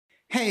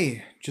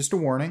Hey, just a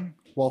warning.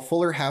 While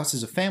Fuller House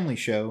is a family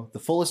show, the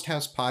Fullest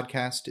House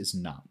podcast is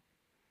not.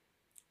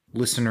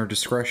 Listener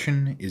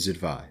discretion is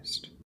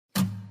advised.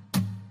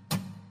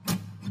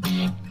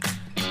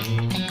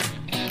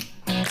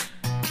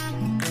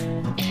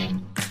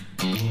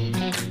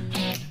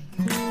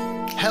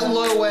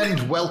 Hello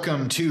and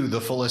welcome to the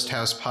Fullest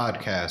House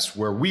podcast,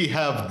 where we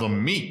have the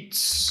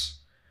meats.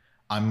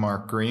 I'm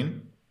Mark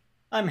Green.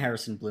 I'm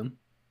Harrison Bloom.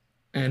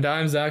 And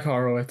I'm Zach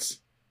Horowitz.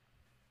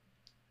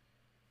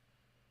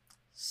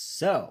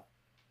 So,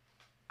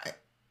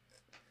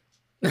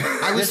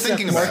 I was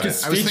thinking about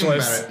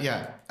it.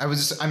 Yeah,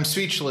 I'm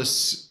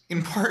speechless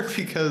in part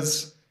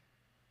because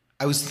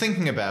I was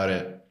thinking about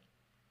it,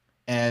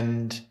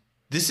 and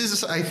this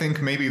is, I think,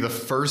 maybe the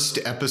first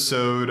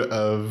episode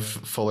of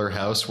Fuller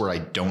House where I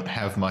don't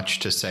have much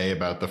to say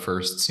about the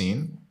first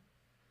scene.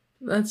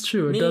 That's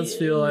true. It does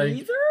feel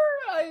like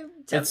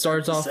it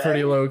starts off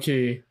pretty low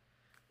key.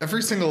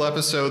 Every single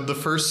episode, the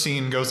first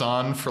scene goes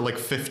on for like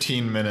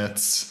 15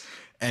 minutes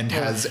and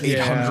has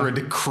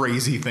 800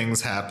 crazy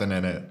things happen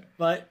in it.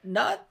 But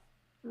not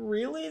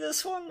really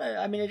this one.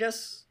 I mean, I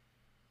guess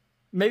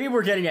maybe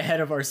we're getting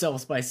ahead of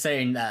ourselves by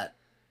saying that.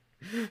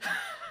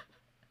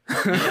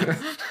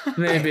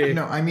 Maybe.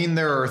 No, I mean,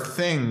 there are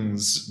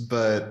things,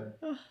 but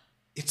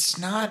it's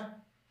not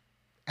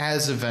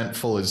as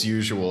eventful as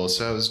usual.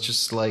 So I was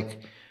just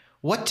like,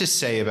 what to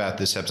say about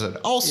this episode?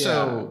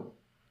 Also,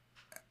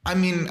 I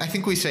mean, I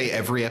think we say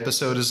every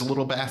episode is a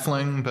little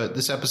baffling, but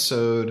this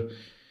episode,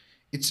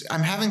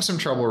 I'm having some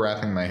trouble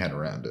wrapping my head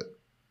around it.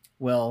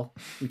 Well,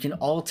 we can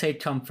all take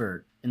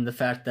comfort in the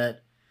fact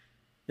that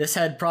this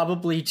had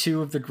probably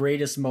two of the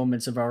greatest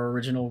moments of our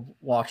original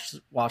watch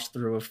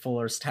through of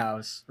Fullest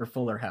House, or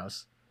Fuller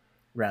House,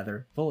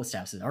 rather. Fullest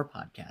House is our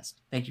podcast.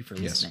 Thank you for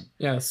listening.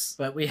 Yes.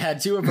 But we had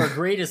two of our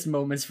greatest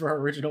moments for our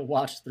original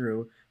watch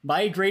through.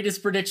 My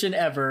greatest prediction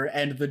ever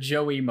and the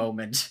Joey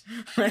moment.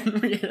 When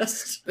we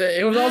just...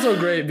 It was also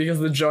great because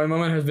the Joey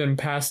moment has been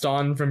passed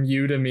on from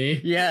you to me.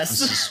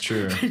 Yes. This is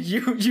true.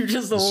 you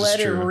just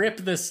let it rip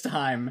this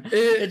time.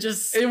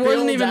 It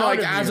wasn't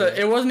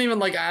even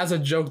like as a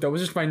joke though. It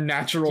was just my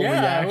natural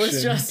reaction it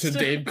was just... to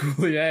Dave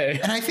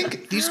Coulier. And I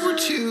think these were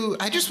two,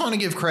 I just want to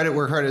give credit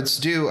where credit's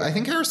due. I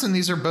think, Harrison,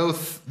 these were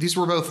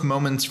both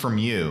moments from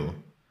you.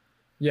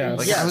 Yeah,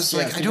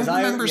 I don't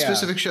remember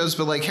specific shows,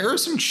 but like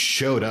Harrison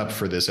showed up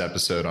for this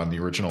episode on the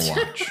original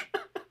watch.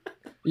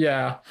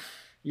 Yeah.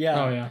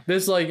 Oh yeah.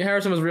 This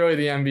Harrison was really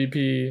the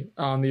MVP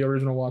on the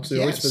original watch, at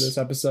least for this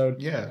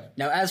episode. Yeah.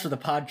 Now, as for the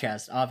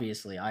podcast,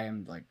 obviously, I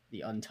am like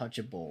the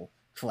untouchable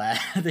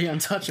the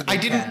untouchable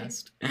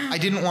cast. I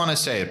didn't want to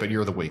say it, but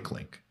you're the weak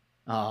link.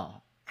 Oh,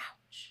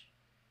 ouch.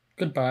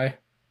 Goodbye.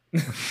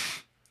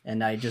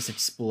 And I just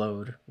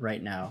explode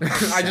right now.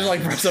 I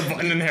just press a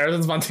button and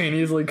Harrison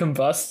spontaneously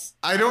combusts.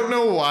 I don't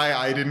know why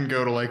I didn't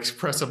go to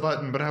press a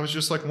button, but I was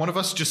just like, one of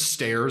us just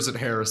stares at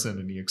Harrison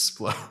and he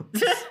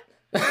explodes.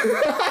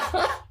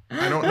 I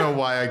don't know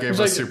why I gave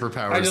us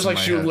superpowers. I just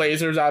shoot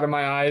lasers out of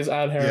my eyes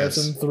at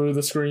Harrison through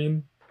the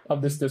screen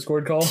of this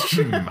Discord call.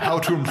 How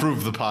to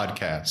improve the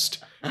podcast,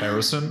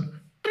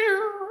 Harrison.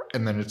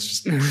 And then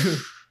it's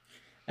just...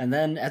 And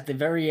then at the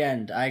very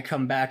end, I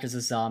come back as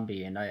a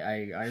zombie and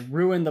I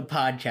ruin the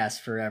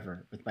podcast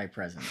forever with my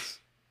presence.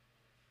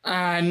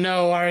 I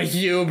know our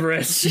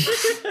hubris.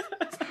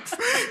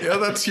 Yeah,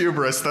 that's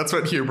hubris. That's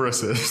what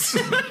hubris is.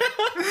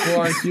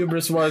 Well, our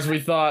hubris was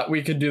we thought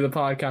we could do the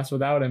podcast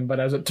without him,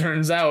 but as it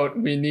turns out,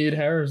 we need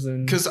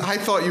Harrison. Because I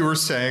thought you were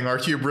saying our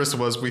hubris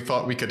was we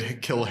thought we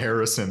could kill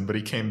Harrison, but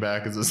he came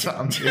back as a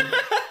zombie.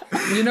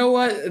 You know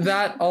what?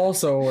 That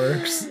also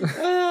works.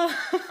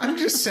 I'm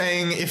just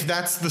saying, if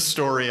that's the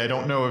story, I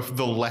don't know if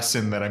the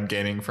lesson that I'm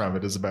gaining from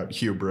it is about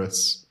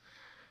hubris.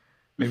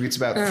 Maybe it's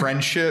about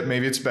friendship.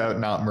 Maybe it's about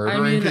not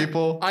murdering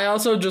people. I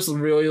also just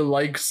really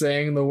like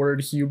saying the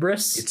word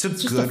hubris. It's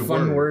just good a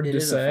fun word It to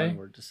is say. a fun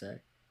word to say.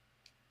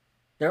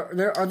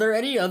 Are there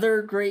any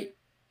other great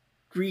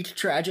Greek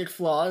tragic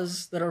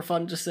flaws that are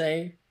fun to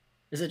say?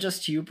 Is it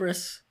just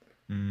hubris?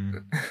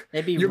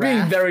 Maybe you're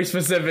wrath? being very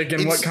specific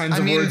in what kinds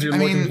of words you're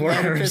looking for.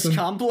 Oedipus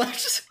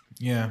complex.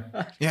 Yeah.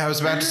 I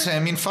was about to say,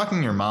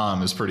 fucking your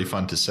mom is pretty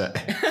fun to say.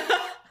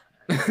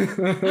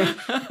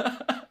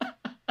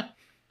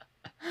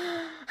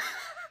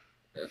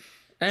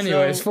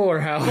 Anyways, Fuller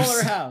House.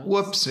 Fuller House.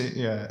 Whoopsie.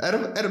 Yeah.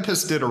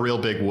 Oedipus did a real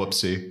big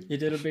whoopsie. He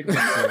did a big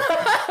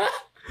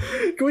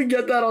whoopsie. Can we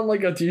get that on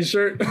a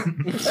t-shirt?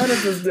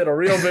 Oedipus did a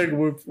real big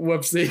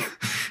whoopsie.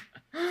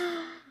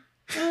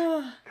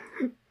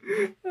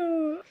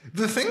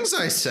 The things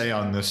I say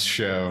on this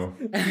show.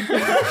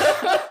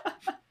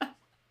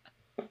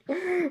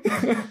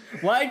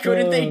 Why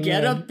couldn't they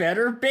get a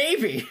better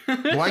baby?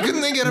 Why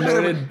couldn't they get a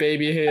better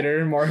baby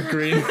hater, Mark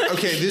Green?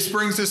 Okay, this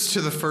brings us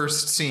to the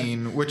first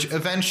scene, which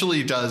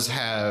eventually does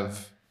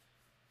have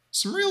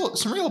some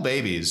real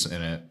babies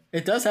in it.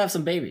 It does have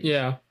some babies.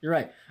 Yeah. You're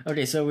right.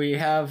 Okay, so we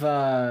have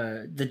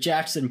the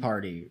Jackson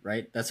party,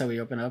 right? That's how we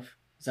open up.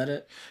 Is that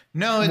it?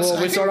 No, it's.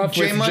 Well, we start off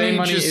with J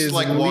Money is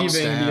like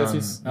leaving down. because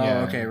he's. Oh,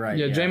 okay, right.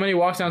 Yeah, J Money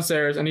walks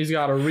downstairs and he's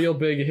got a real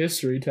big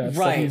history test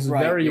that he's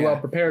very well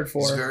prepared for.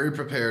 He's very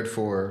prepared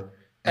for.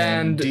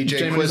 And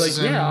DJ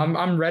Quizzes like, yeah,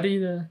 I'm ready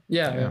to.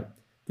 Yeah.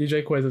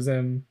 DJ quizzes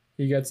him.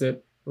 He gets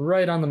it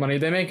right on the money.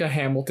 They make a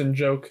Hamilton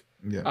joke.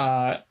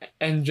 Yeah.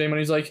 And J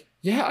Money's like,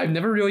 yeah, I've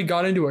never really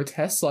got into a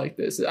test like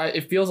this.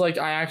 It feels like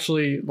I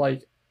actually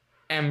like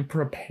am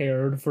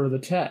prepared for the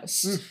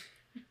test.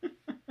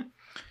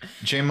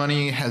 J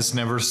Money has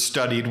never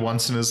studied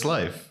once in his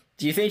life.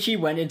 Do you think he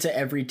went into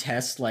every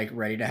test like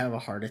ready to have a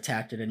heart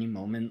attack at any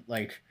moment?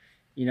 Like,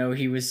 you know,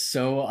 he was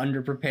so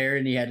underprepared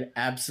and he had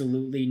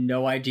absolutely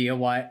no idea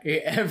why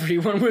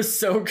everyone was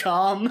so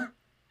calm.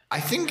 I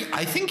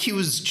think he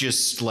was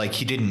just like,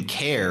 he didn't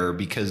care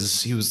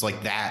because he was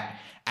like that.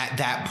 At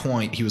that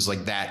point, he was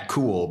like that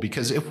cool.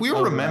 Because if we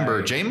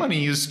remember, J Money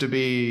used to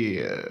be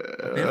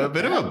a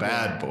bit of a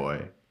bad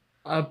boy.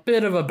 A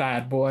bit of a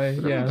bad boy,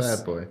 yes.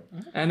 Bad boy.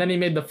 And then he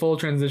made the full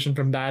transition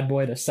from bad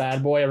boy to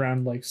sad boy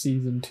around like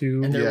season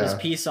 2. And there was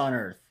peace on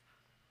Earth.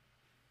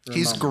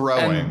 He's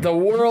growing. And the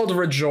world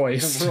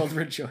rejoiced. The world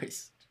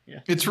rejoiced. Yeah.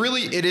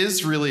 It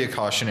is really a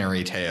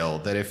cautionary tale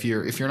that if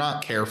you're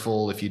not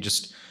careful, if you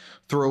just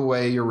throw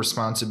away your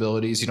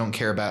responsibilities, you don't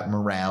care about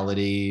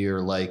morality, or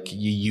like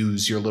you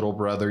use your little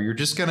brother, you're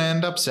just gonna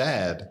end up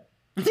sad.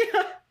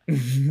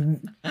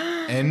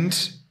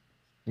 And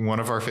one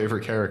of our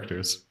favorite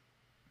characters.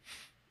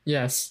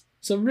 Yes.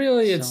 So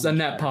really, it's a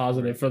net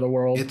positive for the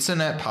world. It's a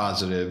net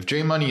positive.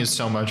 J Money is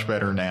so much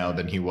better now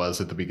than he was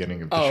at the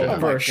beginning of the show. Oh,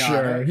 for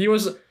sure.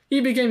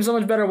 He became so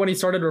much better when he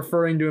started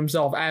referring to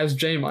himself as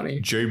J Money.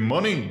 J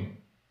Money.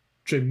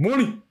 J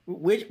Money.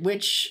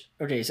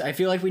 Okay, so I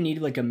feel like we need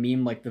like a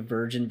meme like the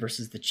Virgin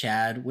versus the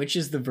Chad. Which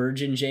is the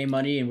Virgin J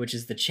Money and which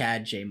is the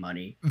Chad J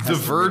Money? The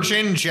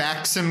Virgin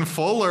Jackson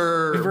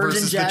Fuller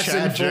versus the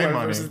Chad J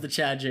Money. Versus the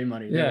Chad J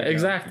Money. Yeah,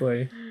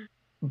 exactly.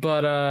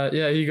 But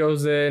he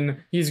goes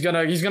in. He's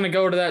gonna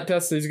go to that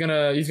test. He's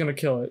gonna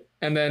kill it.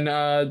 And then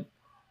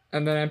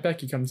Aunt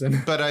Becky comes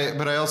in. But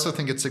I also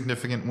think it's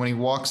significant when he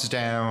walks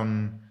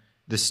down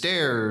the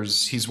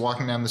stairs. He's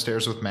walking down the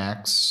stairs with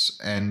Max,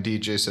 and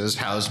DJ says,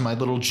 "How's my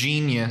little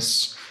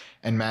genius?"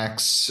 And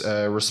Max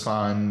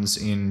responds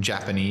in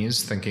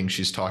Japanese, thinking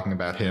she's talking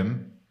about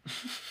him.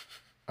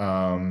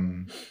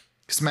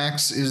 Because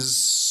Max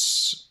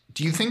is.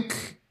 Do you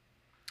think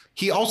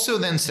he also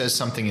then says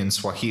something in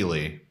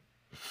Swahili?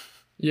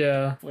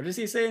 Yeah. What does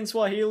he say in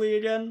Swahili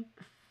again?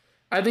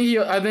 I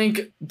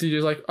think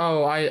DJ's like,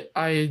 oh,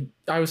 I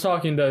was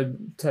talking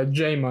to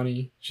J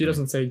Money. She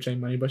doesn't say J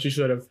Money, but she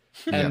should have.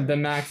 And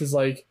then Max is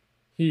like,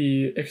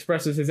 he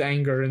expresses his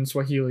anger in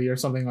Swahili or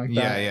something like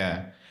that.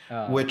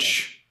 Yeah.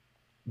 Which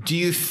do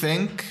you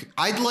think?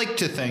 I'd like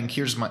to think.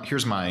 Here's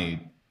my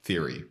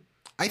theory.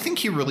 I think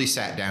he really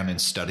sat down and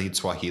studied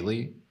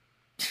Swahili.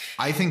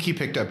 I think he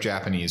picked up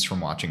Japanese from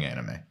watching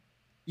anime.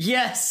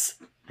 Yes.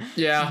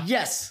 Yeah.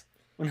 Yes.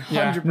 100%.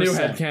 Yeah, new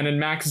headcanon.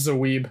 Max is a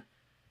weeb.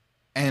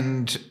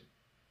 And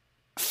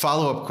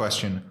follow-up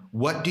question,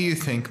 what do you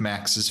think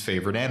Max's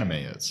favorite anime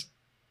is?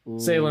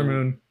 Sailor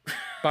Moon.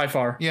 By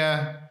far.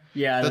 Yeah.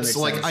 Yeah, that's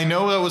like sense. I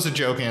know that was a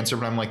joke answer,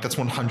 but I'm like, that's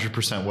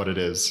 100% what it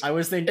is. I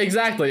was thinking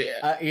exactly.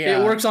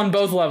 It works on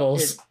both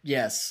levels.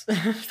 Yes,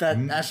 that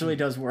actually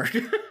does work.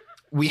 It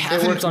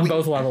works on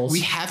both levels.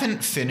 We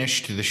haven't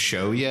finished the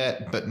show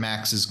yet, but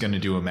Max is going to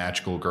do a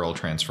magical girl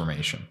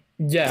transformation.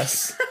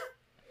 Yes.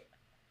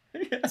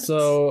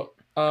 So,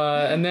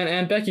 and then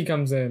Aunt Becky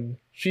comes in.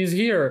 She's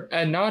here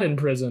and not in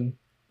prison.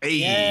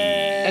 Hey.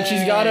 And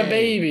she's got a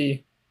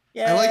baby.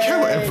 Yay, I like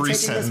how every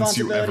sentence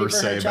you ever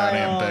say about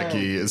Aunt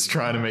Becky is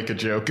trying to make a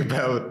joke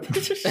about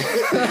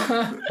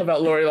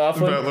about Lori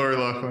Loughlin. About Lori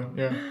Loughlin,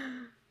 yeah.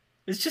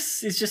 It's just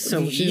so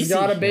easy. She's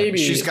got a baby.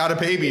 She's got a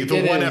baby.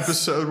 The one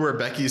episode where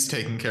Becky's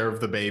taking care of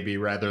the baby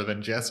rather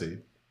than Jesse.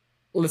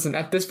 Listen,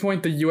 at this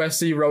point, the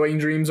USC rowing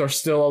dreams are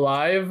still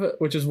alive,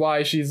 which is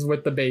why she's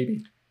with the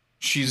baby.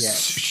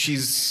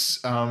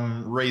 She's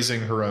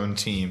raising her own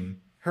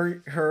team.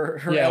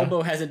 Her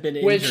elbow hasn't been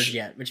injured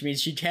yet, which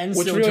means she can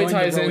still join the rowing team. Which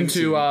really ties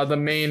into the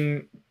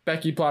main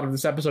Becky plot of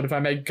this episode, if I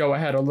may go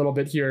ahead a little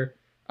bit here,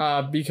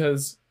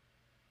 because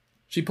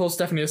she pulls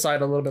Stephanie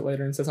aside a little bit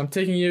later and says, "I'm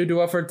taking you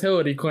to a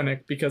fertility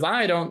clinic because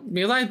I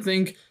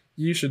think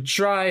you should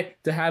try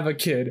to have a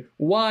kid.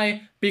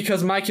 Why?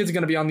 Because my kid's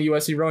going to be on the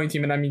USC rowing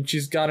team, and I mean,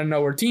 she's got to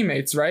know her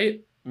teammates,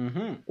 right?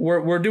 Mm-hmm.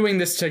 We're doing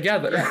this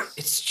together."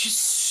 It's just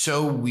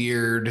so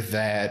weird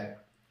that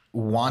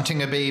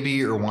wanting a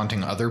baby or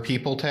wanting other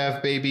people to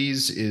have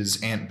babies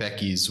is Aunt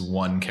Becky's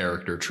one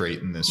character trait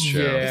in this show.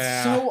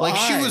 Yeah. So like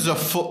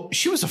odd.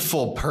 she was a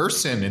full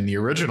person in the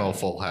original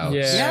Full House.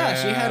 Yeah,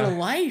 she had a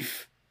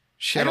life.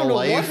 I don't know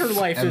what her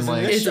life is in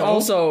this It's show.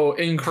 Also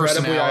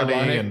incredibly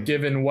ironic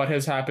given what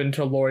has happened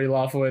to Lori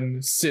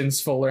Loughlin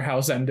since Fuller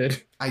House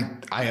ended. I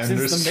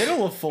understand. Since the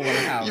middle of Fuller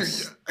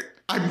House.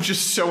 I'm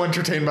just so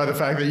entertained by the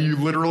fact that you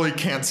literally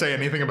can't say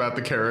anything about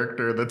the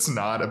character that's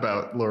not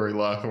about Lori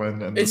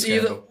Loughlin and it's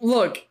either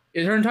look,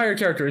 Her entire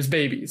character is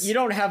babies. You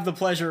don't have the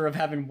pleasure of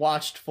having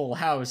watched Full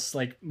House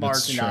like Mark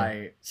That's and true.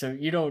 I, so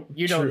you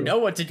don't know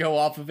what to go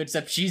off of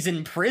except she's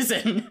in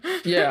prison.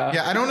 Yeah.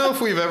 Yeah, I don't know if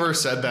we've ever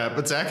said that,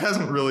 but Zach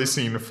hasn't really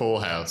seen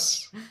Full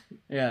House.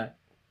 Yeah.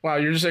 Wow,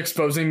 you're just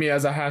exposing me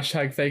as a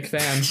hashtag fake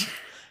fan.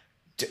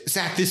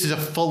 Zach, this is a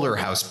Fuller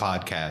House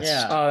podcast.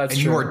 Yeah. Oh, that's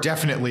and true. you are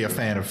definitely a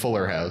fan of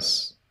Fuller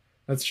House.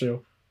 That's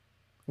true.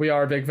 We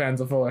are big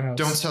fans of Fuller House.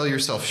 Don't sell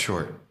yourself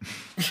short.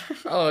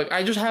 Oh,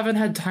 I just haven't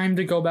had time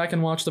to go back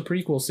and watch the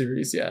prequel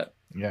series yet.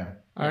 Yeah.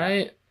 All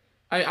right.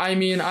 I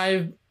mean,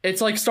 it's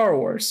like Star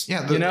Wars.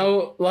 Yeah, you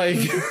know, like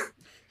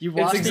You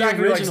watched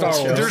exactly the like original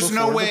Star Wars. shows There's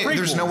no before way.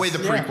 There's no way the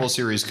prequels. prequel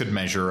series could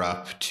measure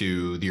up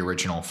to the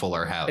original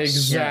Fuller House.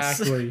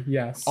 exactly.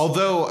 Yes.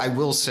 Although I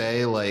will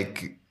say,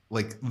 like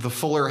the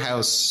Fuller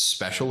House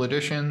special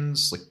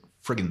editions, like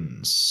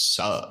friggin'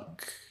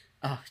 suck.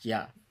 Oh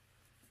yeah.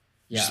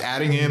 Yeah. Just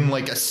adding in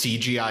like a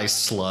CGI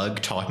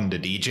slug talking to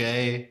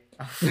DJ.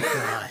 Oh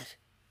God.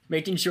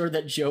 Making sure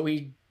that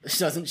Joey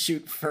doesn't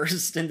shoot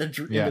first in the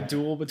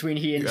duel between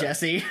he and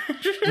Jesse.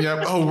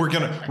 Yeah. Oh, we're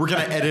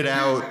gonna edit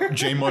out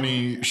J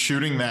Money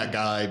shooting that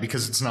guy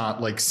because it's not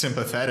like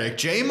sympathetic.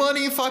 J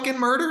Money fucking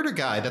murdered a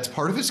guy. That's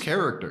part of his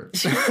character.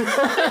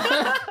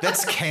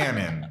 That's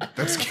canon.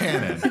 That's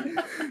canon.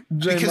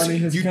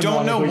 Because you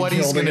don't know what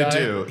he's gonna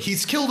do.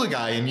 He's killed a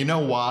guy, and you know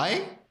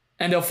why?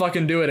 And he'll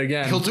fucking do it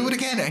again. He'll do it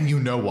again, and you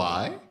know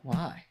why?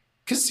 Why?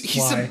 Because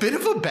he's Why? a bit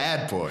of a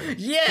bad boy.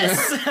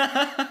 Yes.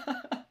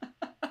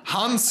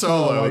 Han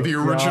Solo, Oh my the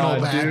original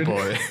God, bad dude.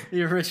 boy.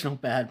 The original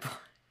bad boy.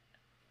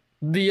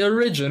 The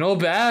original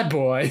bad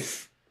boy.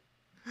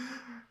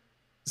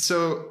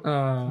 So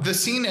the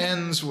scene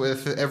ends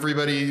with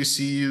everybody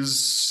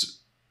sees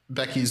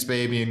Becky's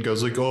baby and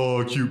goes like,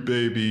 "Oh, cute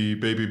baby,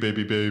 baby,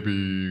 baby,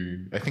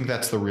 baby." I think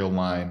that's the real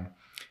line.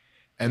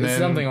 And It's then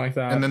something like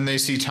that. And then they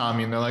see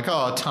Tommy and they're like,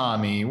 "Oh,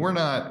 Tommy, we're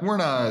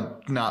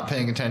not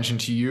paying attention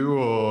to you.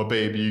 Oh,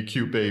 baby,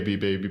 cute baby,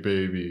 baby,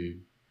 baby."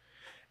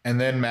 And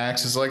then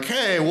Max is like,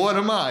 "Hey, what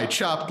am I?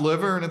 Chopped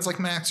liver?" And it's like,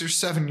 "Max, you're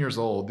 7 years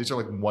old. These are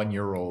like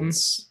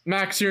 1-year-olds."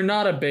 Max, you're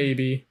not a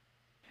baby.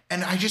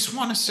 And I just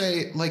want to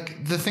say,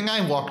 like, the thing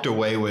I walked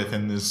away with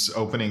in this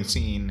opening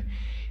scene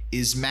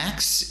is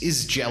Max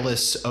is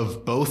jealous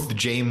of both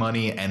J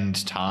Money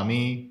and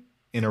Tommy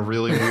in a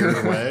really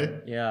weird way.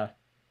 Yeah.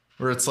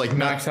 Where it's like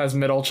Max has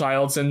middle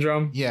child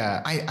syndrome.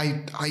 Yeah,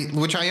 I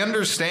which I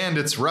understand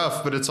it's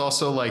rough, but it's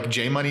also like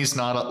J Money's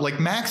not like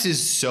Max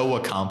is so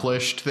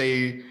accomplished.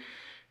 They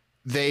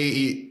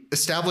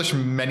establish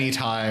many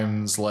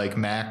times like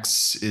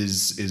Max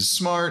is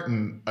smart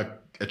and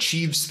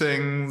achieves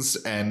things,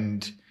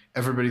 and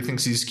everybody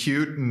thinks he's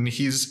cute, and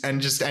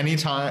just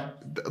anytime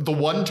the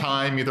one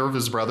time either of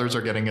his brothers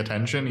are getting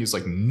attention, he's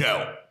like,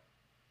 "No,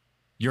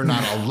 you're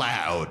not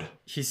allowed."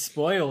 He's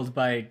spoiled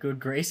by good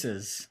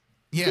graces.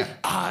 Yeah,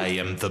 I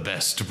am the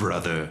best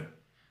brother.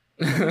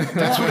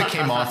 That's what it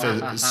came off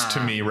as to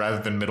me, rather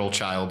than middle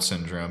child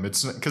syndrome.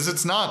 It's because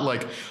it's not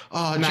like,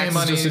 "Oh, Max J is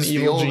Money's just an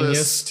the evil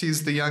oldest, genius.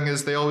 he's the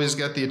youngest, they always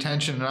get the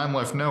attention, and I'm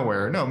left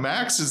nowhere." No,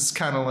 Max is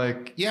kind of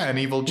like, yeah, an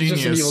evil He's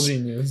genius. just an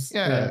evil genius.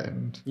 Yeah,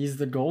 and He's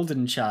the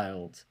golden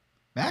child.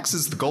 Max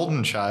is the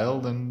golden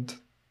child, and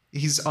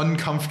he's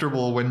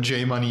uncomfortable when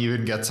J Money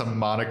even gets a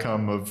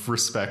modicum of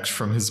respect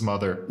from his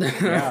mother.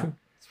 Yeah.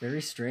 It's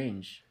very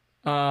strange.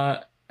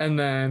 And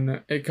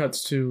then it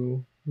cuts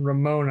to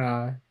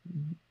Ramona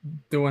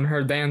doing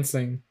her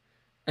dancing.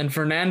 And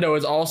Fernando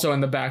is also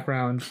in the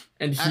background.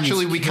 And he's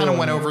Actually, we kind of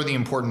went killing it. over the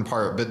important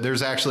part, but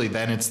there's actually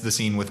it's the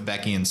scene with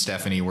Becky and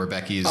Stephanie where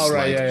Becky's Oh,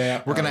 right, like,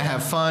 yeah. "We're going to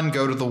have fun,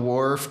 go to the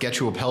wharf, get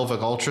you a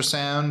pelvic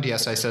ultrasound."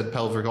 Yes, I said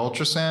pelvic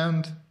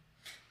ultrasound.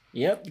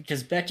 Yep,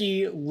 because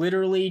Becky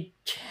literally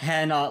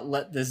cannot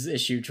let this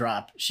issue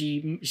drop.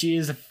 She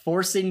is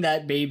forcing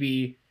that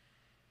baby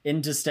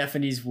into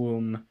Stephanie's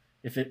womb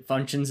if it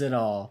functions at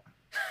all.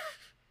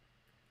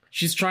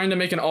 She's trying to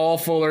make an all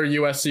Fuller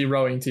USC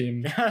rowing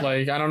team.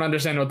 Like, I don't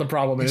understand what the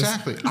problem is.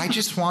 Exactly. I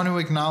just want to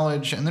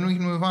acknowledge, and then we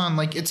can move on.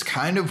 Like, it's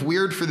kind of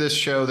weird for this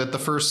show that the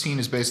first scene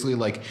is basically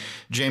like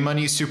J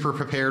Money's super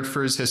prepared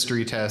for his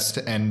history test,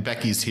 and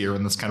Becky's here,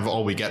 and that's kind of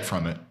all we get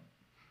from it.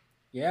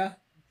 Yeah.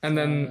 And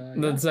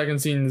then the second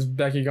scene is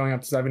Becky going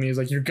up to Stephanie. He's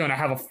like, "You're gonna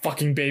have a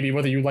fucking baby,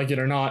 whether you like it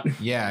or not."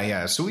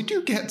 Yeah. So we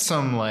do get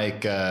some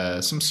like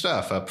some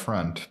stuff up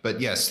front, but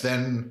yes,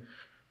 then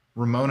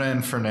Ramona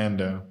and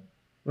Fernando.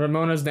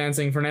 Ramona's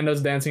dancing.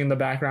 Fernando's dancing in the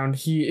background.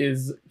 He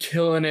is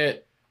killing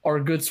it.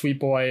 Our good sweet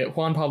boy,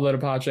 Juan Pablo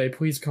Depache,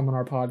 please come on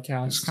our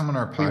podcast. Just come on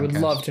our We podcast. would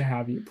love to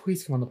have you.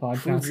 Please come on the Prove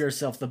podcast.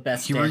 yourself the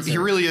best He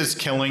dancer. really is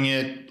killing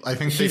it. I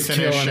think He's they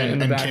finish killing it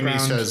in and the Kimmy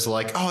background. says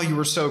like, "Oh, you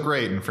were so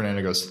great," and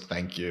Fernando goes,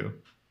 "Thank you."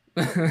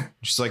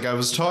 She's like, "I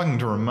was talking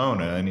to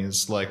Ramona," and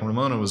he's like,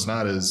 "Ramona was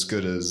not as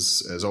good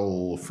as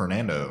old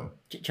Fernando."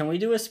 Can we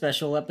do a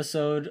special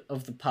episode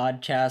of the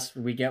podcast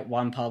where we get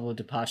Juan Pablo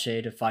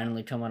Depache to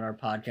finally come on our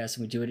podcast,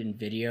 and we do it in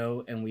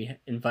video, and we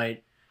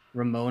invite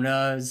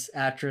Ramona's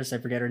actress, I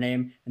forget her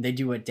name, and they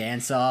do a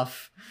dance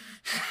off?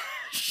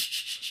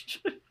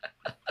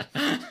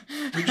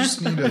 We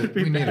just need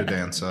a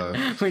dance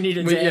off. We need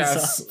a But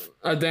dance off.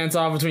 a dance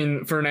off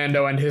between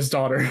Fernando and his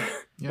daughter.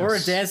 Yes. Or a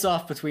dance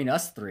off between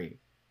us three.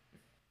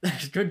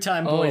 Good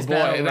time, Oh boys. boy,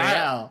 Battle that,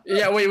 Royale.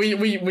 yeah.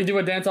 We do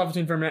a dance off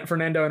between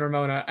Fernando and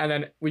Ramona, and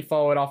then we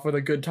follow it off with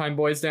a Good Time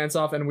Boys dance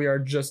off, and we are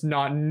just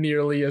not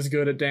nearly as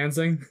good at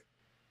dancing.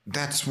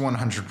 That's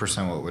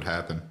 100% what would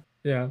happen.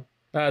 Yeah,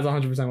 that is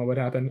 100% what would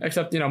happen.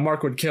 Except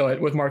Mark would kill it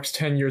with Mark's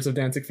 10 years of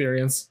dance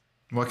experience.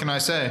 What can I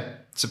say?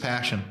 It's a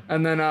passion.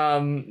 And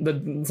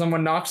then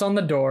someone knocks on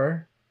the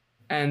door,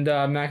 and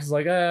Max is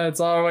like, "It's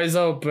always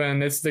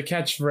open." It's the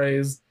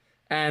catchphrase.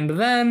 And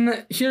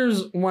then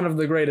here's one of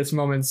the greatest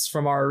moments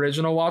from our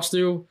original watch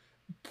through,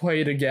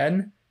 played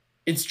again.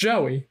 It's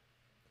Joey.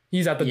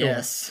 He's at the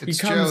Yes. door. He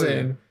It's comes Joey.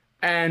 in,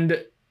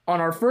 and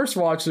on our first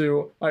watch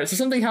through, all right, so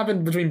something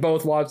happened between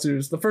both watch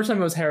throughs. The first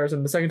time it was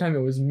Harrison. The second time it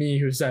was me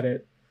who said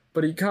it.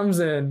 But he comes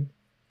in,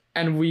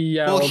 and we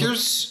yelled. Well,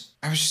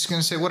 I was just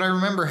going to say, what I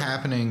remember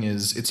happening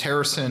is it's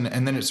Harrison,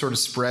 and then it sort of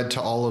spread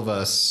to all of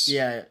us.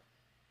 Yeah.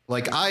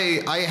 Like,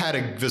 I had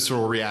a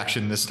visceral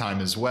reaction this time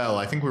as well.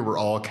 I think we were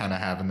all kind of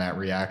having that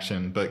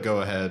reaction, but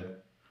go ahead.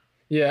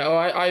 Yeah. Oh,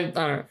 I don't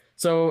know.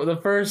 So the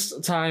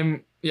first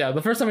time we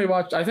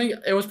watched, I think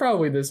it was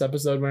probably this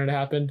episode when it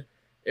happened.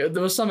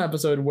 There was some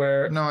episode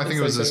where No, I think it's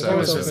it was this the door It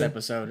was episode. this open.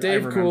 episode. I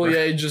Dave remember.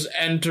 Coulier just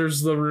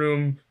enters the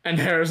room, and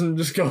Harrison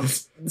just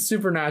goes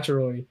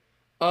supernaturally,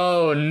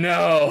 "Oh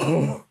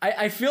no!"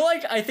 I feel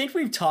like I think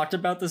we've talked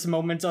about this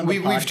moment on the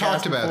podcast We've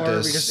talked about before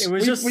this. because it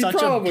was We- just we such a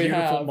probably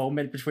beautiful have.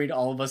 moment between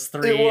all of us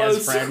three It as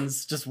was.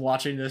 friends just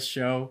watching this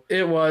show.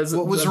 It was.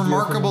 What was a beautiful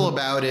remarkable moment.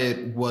 about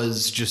it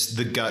was just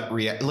the gut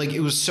react. Like, it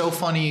was so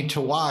funny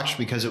to watch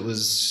because it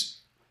was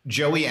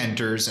Joey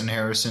enters and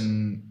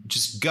Harrison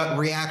just gut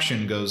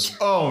reaction goes,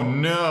 "Oh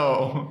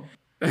no."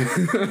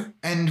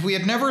 And we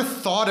had never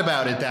thought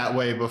about it that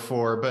way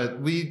before, but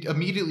we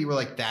immediately were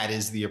like, that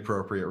is the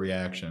appropriate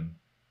reaction.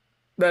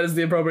 That is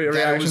the appropriate That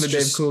reaction was to Dave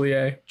just-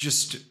 Coulier.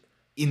 Just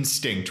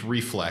instinct,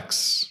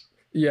 reflex.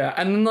 Yeah,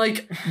 and then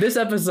like this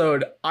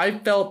episode, I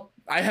felt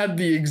I had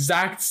the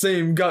exact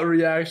same gut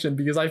reaction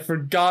because I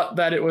forgot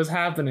that it was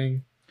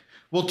happening.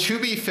 Well, to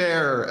be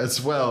fair as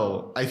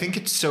well, I think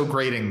it's so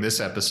grating this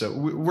episode.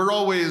 We're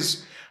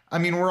always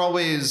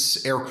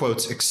air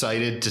quotes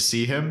excited to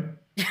see him.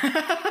 That's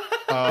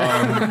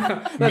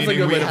a Meaning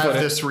good we way to have put it.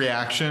 this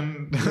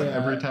reaction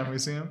every time we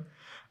see him.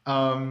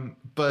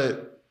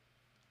 But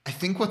I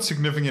think what's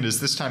significant is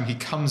this time he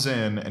comes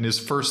in and his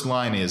first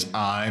line is,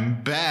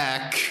 "I'm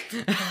back."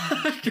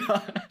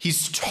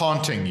 He's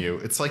taunting you.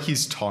 It's like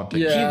he's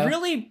taunting you. Yeah. He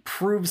really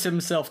proves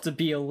himself to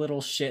be a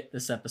little shit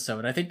this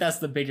episode. I think that's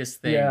the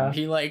biggest thing. Yeah.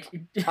 He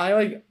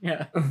I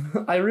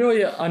I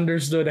really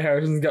understood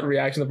Harrison's gut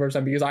reaction the first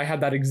time because I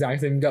had that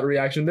exact same gut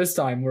reaction this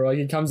time where like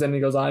he comes in and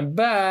he goes, "I'm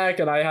back,"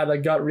 and I had a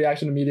gut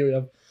reaction immediately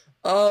of,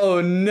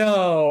 "Oh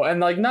no," and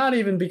like not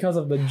even because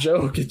of the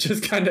joke, it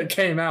just kind of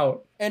came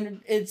out.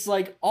 And it's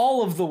like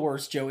all of the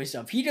worst Joey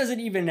stuff. He doesn't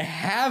even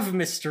have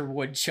Mr.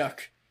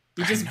 Woodchuck.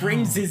 He just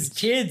brings his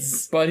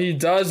kids. But he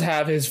does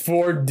have his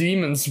 4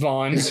 demon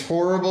spawn. His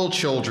horrible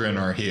children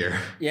are here.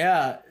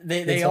 Yeah,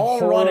 they It's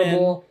all a run in.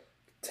 horrible,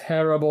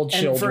 terrible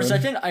children. And for a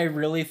second, I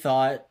really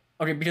thought,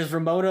 okay, because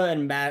Ramona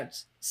and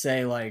Matt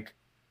say like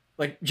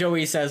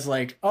Joey says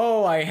like,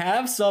 "Oh, I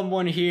have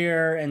someone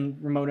here," and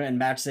Ramona and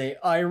Matt say,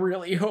 "I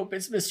really hope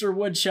it's Mr.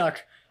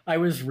 Woodchuck." I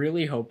was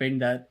really hoping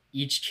that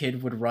each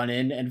kid would run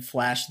in and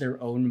flash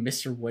their own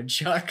Mr.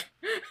 Woodchuck.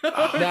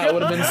 That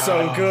would have been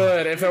so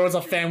good if there was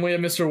a family of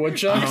Mr.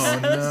 Woodchucks. Oh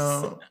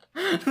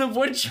no. The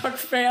Woodchuck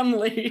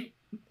family.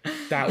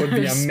 That would be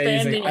amazing.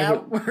 Expanding I would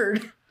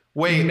outward.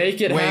 Wait. make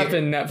it wait,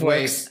 happen, Netflix.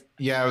 Wait.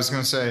 Yeah, I was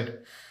gonna say,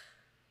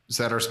 is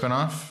that our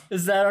spinoff?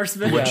 Is that our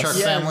spin? Woodchuck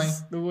Yes, family?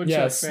 The Woodchuck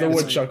Yes, family. the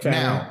Woodchuck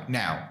family.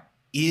 Now,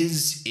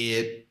 is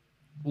it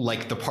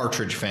like the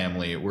Partridge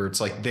Family, where it's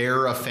like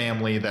they're a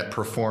family that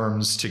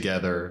performs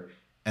together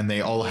and they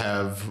all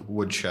have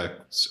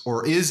woodchucks,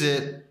 or is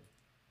it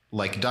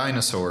like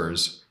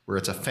Dinosaurs, where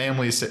it's a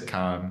family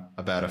sitcom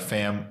about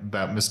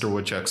about Mr.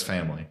 Woodchuck's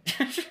family,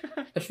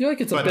 I feel like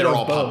it's a but bit they're of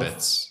all both.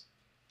 puppets?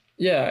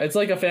 Yeah, it's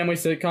like a family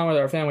sitcom where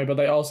they're a family, but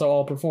they also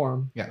all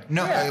perform. Yeah.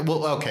 No. Yeah.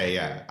 Well, okay.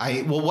 Yeah.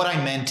 What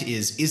I meant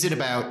is it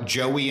about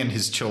Joey and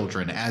his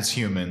children as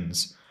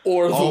humans?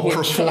 Or the All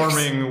Woodchucks.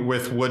 performing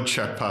with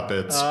woodchuck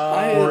puppets,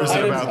 I- or is it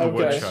I'd- about the okay.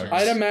 woodchucks?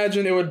 I'd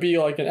imagine it would be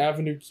like an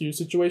Avenue Q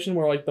situation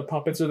where like the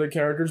puppets are the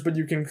characters, but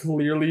you can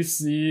clearly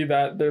see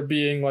that they're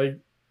being like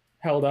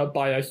held up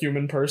by a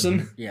human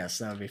person. Yes,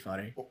 that would be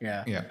funny.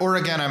 Yeah. Yeah. Or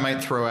again, I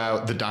might throw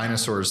out the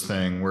Dinosaurs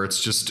thing, where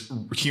it's just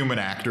human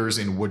actors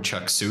in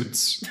woodchuck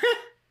suits.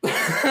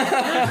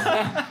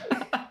 I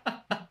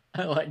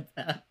like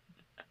that.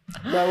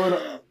 That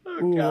would.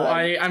 Ooh, God.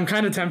 I'm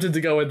kind of tempted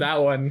to go with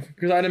that one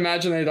because I'd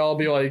imagine they'd all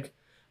be like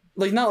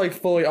not like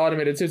fully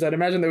automated suits. I'd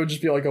imagine they would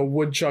just be like a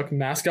woodchuck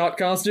mascot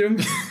costume.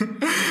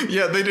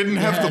 Yeah, they didn't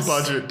have Yes. the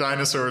budget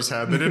Dinosaurs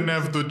had. They didn't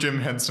have the Jim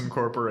Henson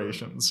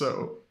Corporation.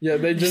 So Yeah,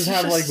 they just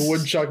have like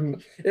woodchuck.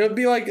 It would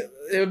be like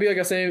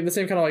the same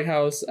kind of like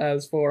house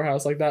as Fuller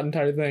House, like that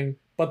entire thing.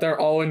 but they're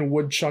all in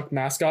woodchuck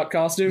mascot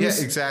costumes.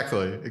 Yeah,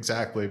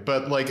 exactly.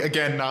 But like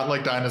again, not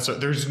like dinosaur.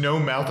 There's no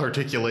mouth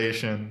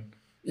articulation.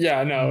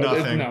 Yeah, no,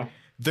 Nothing. no.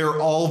 They're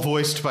all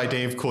voiced by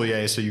Dave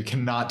Coulier, so you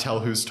cannot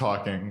tell who's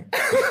talking.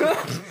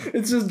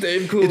 It's just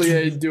Dave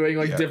Coulier doing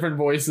like different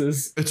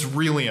voices. It's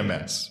really a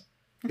mess.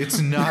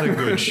 It's not a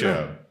good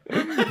show.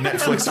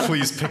 Netflix,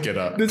 please pick it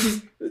up. This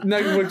is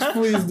Netflix.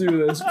 Please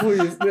do this,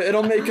 please.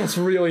 It'll make us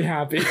really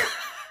happy.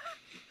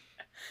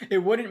 It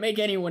wouldn't make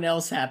anyone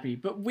else happy,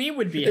 but we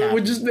would be happy. It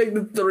would just make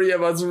the three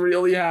of us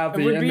really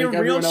happy. It would and be make a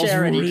real everyone else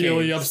charity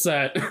really case.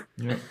 upset.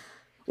 Yep.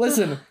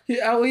 Listen,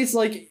 at least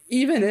like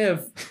even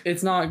if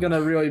it's not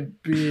gonna really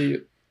be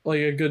like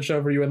a good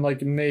show for you and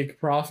like make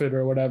profit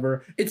or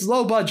whatever, it's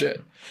low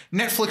budget.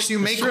 Netflix, you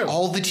make true.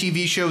 all the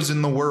TV shows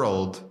in the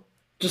world.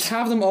 Just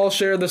have them all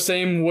share the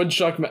same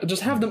woodchuck.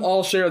 Just have them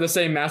all share the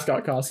same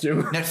mascot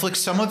costume. Netflix,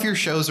 some of your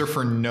shows are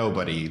for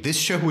nobody. This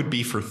show would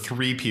be for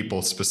 3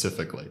 people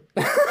specifically.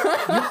 You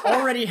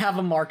already have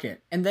a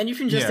market, and then you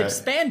can just Yeah.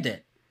 expand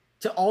it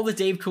to all the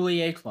Dave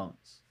Coulier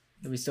clones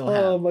that we still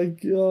have. Oh my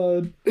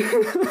god.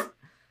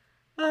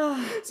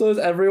 So is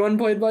everyone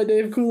played by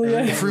Dave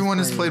Coulier? Everyone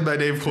is played by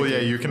Dave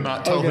Coulier. You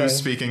cannot tell Okay. who's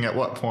speaking at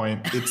what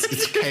point.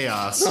 It's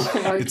chaos.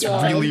 Oh my It's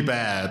God. really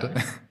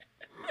bad.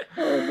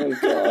 Oh my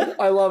god.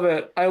 I love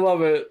it. I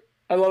love it.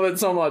 I love it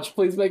so much.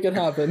 Please make it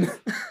happen.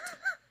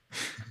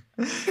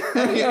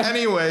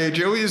 Anyway,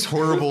 Joey's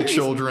horrible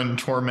children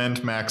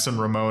torment Max and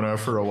Ramona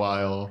for a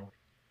while.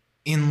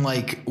 In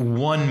like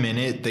 1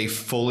 minute, they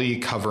fully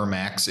cover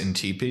Max in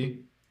teepee.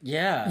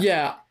 Yeah.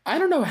 Yeah, I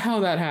don't know how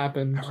that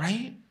happened.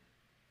 Right?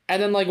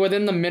 And then like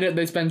within the minute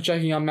they spend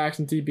checking on Max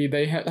and TP,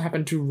 they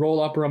happen to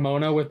roll up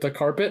Ramona with the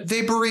carpet.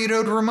 They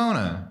burritoed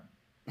Ramona.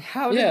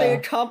 How did Yeah. they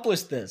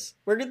accomplish this?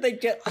 Where did they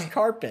get the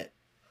carpet?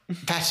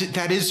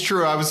 That is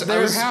true. I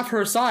They're was half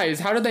her size.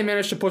 How did they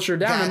manage to push her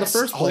down in the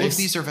first all of place?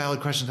 these are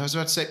valid questions. I was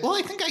about to say, well,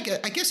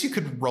 I guess you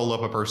could roll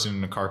up a person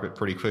in a carpet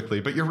pretty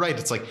quickly, but you're right.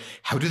 It's like,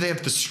 how do they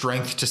have the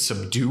strength to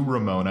subdue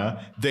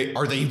Ramona?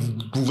 Are they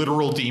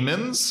literal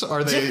demons?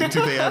 Do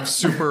they have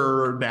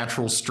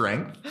supernatural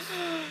strength?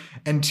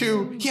 And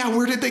 2, yeah,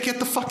 where did they get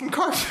the fucking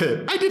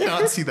carpet? I did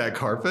not see that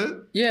carpet.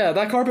 Yeah,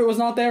 that carpet was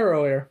not there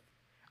earlier.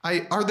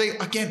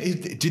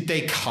 Did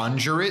they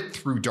conjure it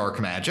through dark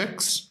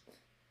magics?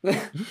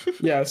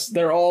 Yes,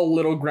 they're all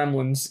little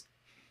gremlins.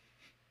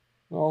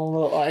 All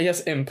little, I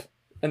guess imp.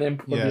 An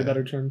imp would be Yeah. a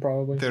better term,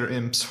 probably. They're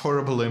imps,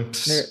 horrible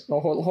imps. They're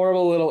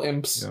horrible little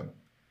imps. Yeah.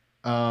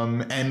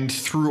 And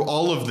through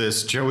all of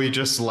this, Joey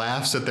just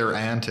laughs at their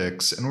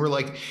antics, and we're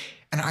like,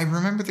 and I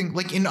remember thinking,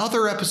 like in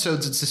other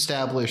episodes, it's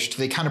established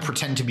they kind of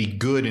pretend to be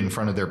good in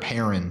front of their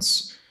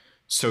parents,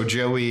 so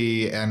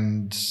Joey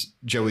and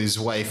Joey's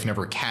wife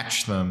never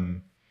catch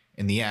them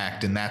in the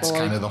act, and that's Well,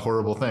 kind like, of the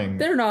horrible thing.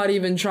 They're not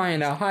even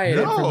trying to hide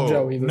it from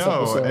Joey this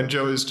episode. And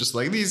Joey's just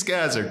like, these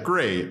guys are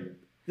great.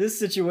 This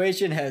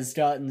situation has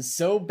gotten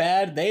so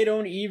bad they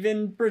don't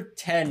even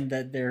pretend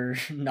that they're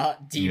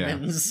not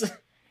demons.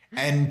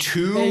 And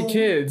to Hey,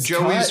 kids,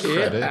 Joey's cut it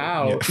credit,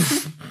 out.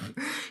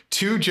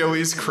 to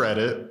Joey's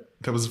credit,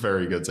 that was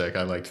very good, Zach.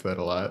 I liked that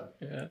a lot.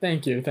 Yeah.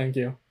 Thank you.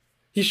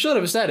 He should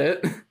have said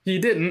it. He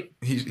didn't.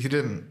 He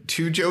didn't.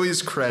 To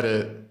Joey's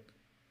credit,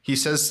 he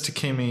says to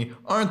Kimmy,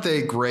 "Aren't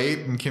they great?"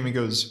 And Kimmy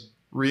goes,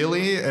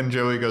 "Really?" And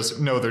Joey goes,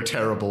 "No, they're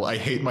terrible. I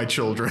hate my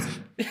children."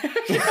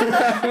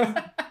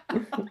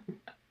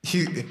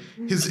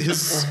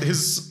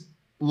 His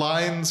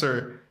lines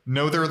are,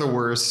 "No, they're the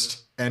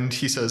worst." And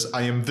he says,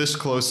 "I am this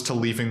close to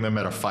leaving them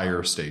at a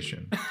fire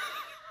station."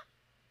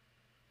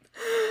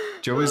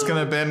 Joey's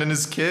gonna abandon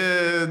his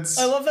kids.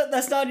 I love that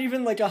that's not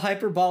even like a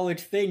hyperbolic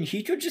thing.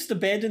 He could just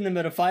abandon them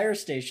at a fire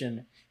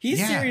station. He's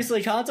Yeah.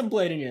 seriously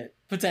contemplating it,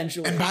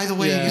 potentially. And by the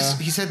way, Yeah.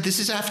 he said this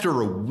is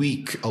after a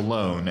week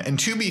alone. And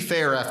to be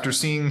fair, after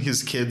seeing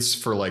his kids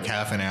for like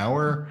half an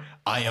hour,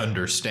 I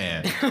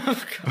understand.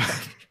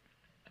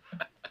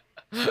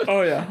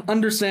 Oh yeah,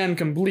 understand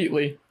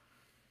completely.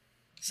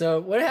 So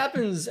what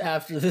happens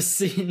after this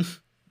scene?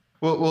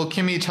 Well,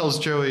 Kimmy tells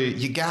Joey,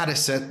 "You gotta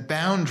set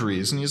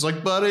boundaries," and he's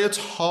like, "But it's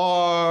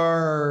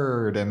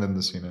hard." And then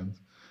the scene ends.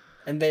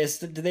 And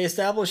did they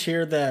establish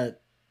here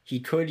that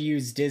he could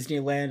use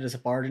Disneyland as a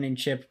bargaining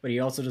chip, but he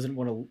also doesn't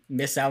want to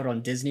miss out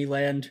on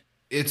Disneyland?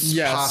 It's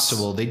Yes.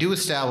 possible. They do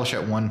establish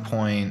at one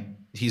point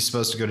he's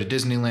supposed to go to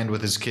Disneyland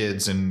with his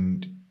kids,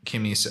 and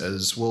Kimmy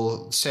says,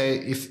 "Well, say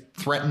if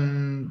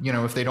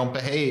they don't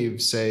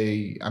behave,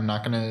 say I'm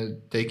not gonna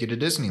take you to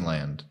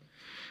Disneyland."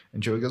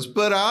 And Joey goes,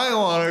 "But I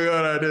want to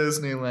go to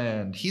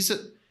Disneyland."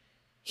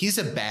 He's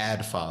a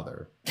bad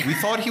father. We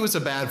thought he was a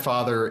bad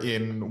father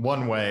in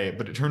one way,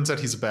 but it turns out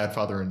he's a bad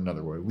father in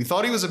another way. We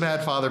thought he was a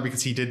bad father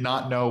because he did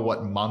not know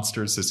what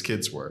monsters his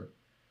kids were.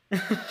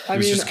 I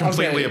was just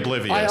completely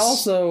oblivious. I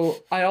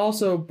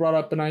also brought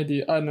up an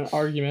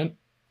argument.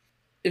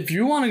 If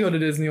you want to go to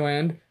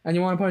Disneyland and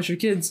you want to punish your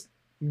kids,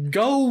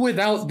 go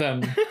without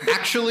them.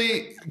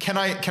 Actually, can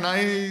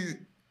I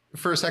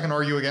for a second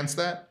argue against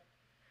that?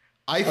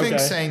 I think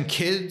Okay. saying,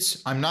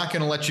 "Kids, I'm not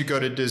going to let you go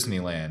to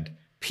Disneyland,"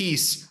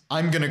 peace,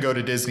 I'm going to go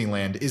to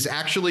Disneyland is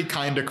actually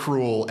kind of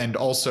cruel and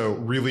also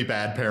really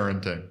bad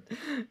parenting.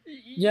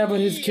 Yeah,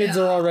 but his kids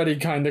are already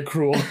kind of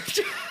cruel.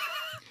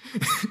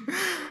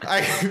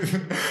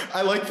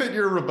 I like that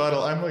your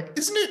rebuttal. I'm like,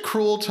 isn't it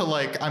cruel to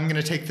like, I'm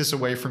going to take this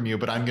away from you,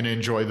 but I'm going to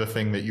enjoy the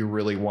thing that you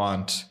really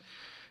want.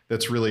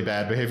 That's really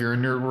bad behavior.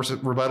 And your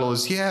rebuttal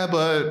is, yeah,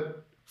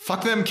 but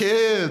fuck them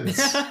kids.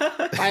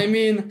 I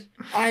mean,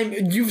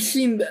 you've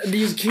seen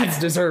these kids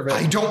deserve it.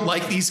 I don't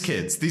like these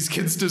kids. These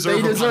kids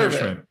deserve a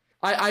punishment. It.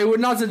 I would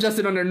not suggest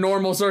it under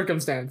normal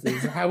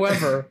circumstances.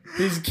 However,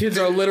 these kids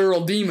are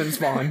literal demon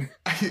spawn.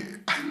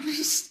 I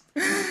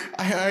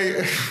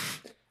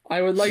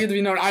would like it to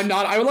be known.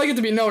 I would like it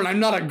to be known I'm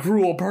not a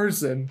cruel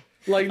person.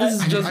 Like,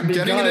 this is just I'm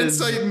because getting an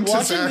insight into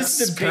watching Zach's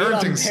this debate on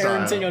parenting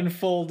parenting style.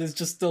 unfold is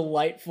just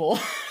delightful.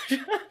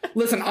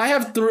 Listen,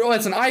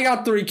 I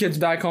got 3 kids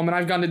back home, and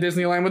I've gone to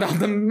Disneyland without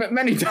them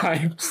many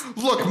times.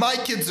 Look, my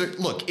kids are.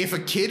 Look, if a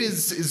kid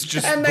is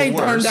just And they the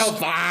worst, turned out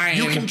fine.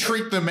 you can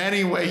treat them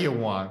any way you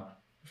want.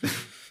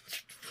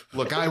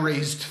 Look, I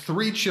raised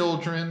 3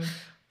 children.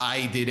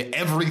 I did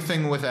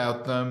everything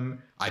without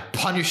them. I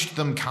punished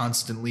them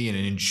constantly and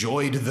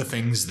enjoyed the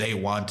things they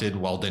wanted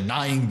while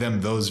denying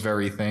them those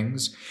very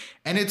things.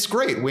 And it's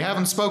great. We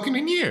haven't spoken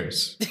in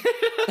years.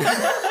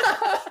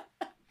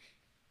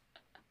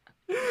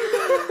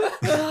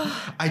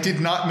 I did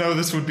not know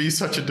this would be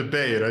such a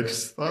debate. I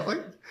just thought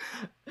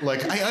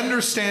like I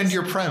understand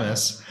your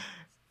premise.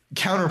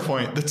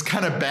 Counterpoint, that's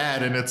kind of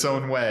bad in its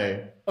own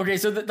way. Okay,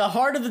 so the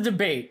heart of the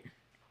debate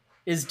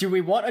is, do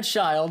we want a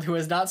child who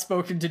has not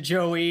spoken to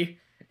Joey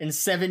in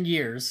 7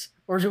 years?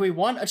 Or do we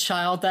want a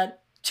child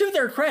that, to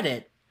their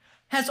credit,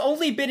 has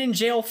only been in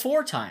jail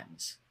 4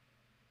 times?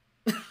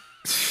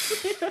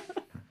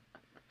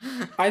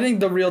 I think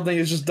the real thing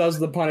is just, does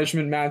the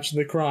punishment match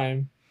the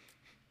crime?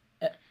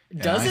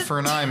 Does An eye it? for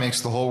an eye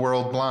makes the whole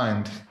world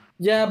blind.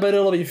 Yeah, but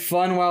it'll be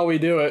fun while we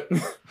do it.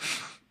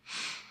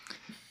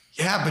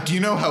 Yeah, but do you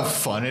know how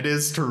fun it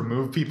is to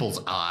remove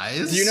people's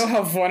eyes? Do you know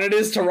how fun it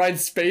is to ride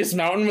Space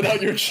Mountain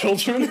without your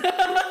children?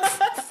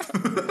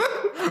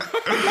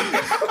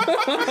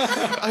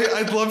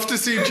 I'd love to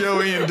see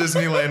Joey in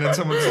Disneyland and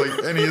someone's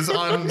like, and he's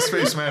on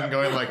Space Mountain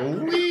going like,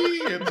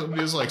 wee, and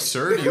somebody's like,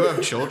 sir, do you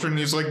have children? And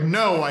he's like,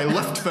 no, I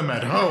left them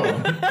at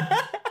home.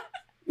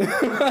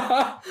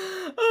 Oh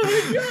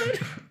my god.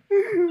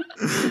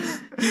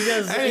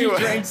 Anyway.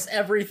 He drinks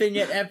everything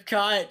at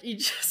Epcot. He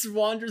just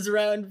wanders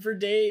around for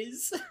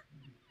days.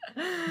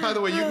 By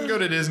the way, you can go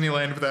to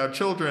Disneyland without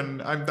children.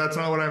 That's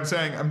not what I'm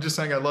saying. I'm just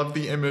saying I love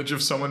the image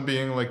of someone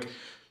being like,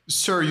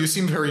 sir, you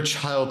seem very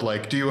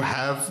childlike. Do you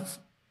have...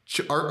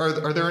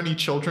 Are there any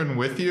children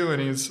with you?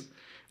 And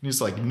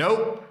he's like,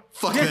 nope.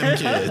 Fuck them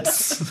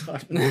kids.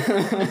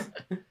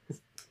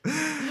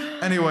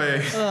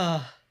 Anyway.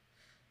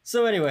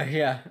 So anyway,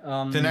 yeah.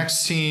 The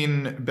next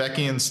scene,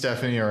 Becky and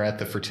Stephanie are at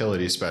the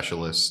fertility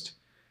specialist.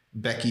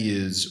 Becky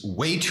is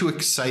way too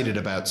excited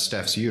about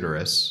Steph's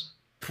uterus.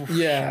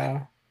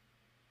 Yeah.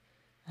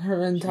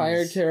 Her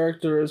entire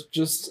character is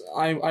just,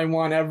 I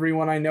want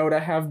everyone I know to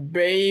have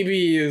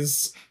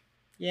babies.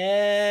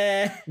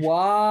 Yeah.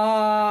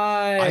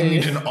 Why? I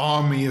need an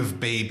army of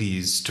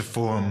babies to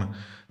form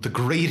the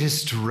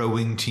greatest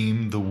rowing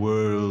team the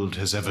world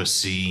has ever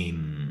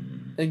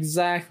seen.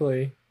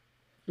 Exactly.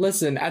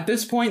 Listen, at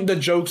this point, the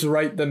jokes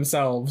write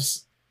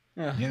themselves.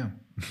 Yeah.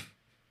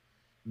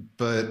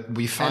 But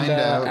we find And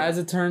out... as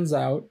it turns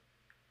out...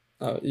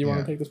 you want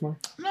Yeah. to take this more?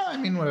 No, I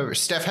mean, whatever.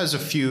 Steph has a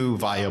few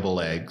viable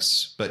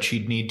eggs, but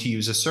she'd need to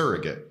use a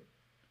surrogate.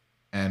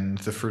 And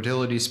the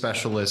fertility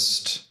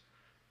specialist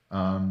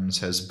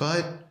says,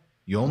 but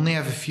you only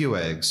have a few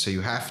eggs, so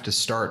you have to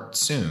start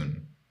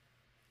soon.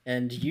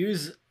 And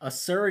use a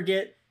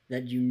surrogate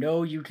that you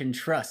know you can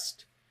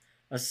trust.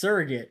 A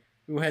surrogate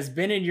who has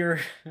been in your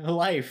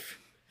life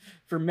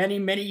for many,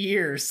 many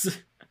years.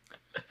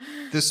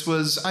 This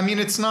was, I mean,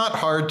 it's not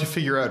hard to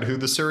figure out who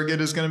the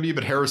surrogate is going to be,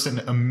 but Harrison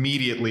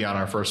immediately on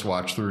our first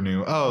watch through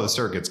knew, oh, the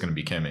surrogate's going to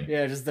be Kimmy.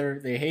 Yeah, just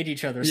they hate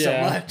each other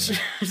Yeah. so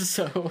much.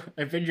 So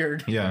I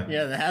figured, Yeah.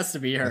 that has to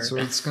be her. That's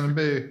what it's going to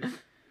be.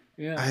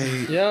 Yeah.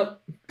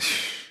 Yep.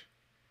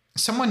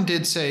 Someone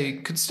did say,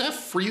 could Steph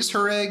freeze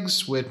her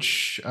eggs?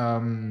 Which,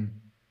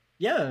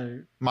 Yeah.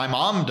 my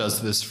mom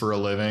does this for a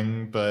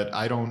living, but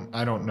I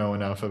don't know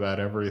enough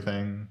about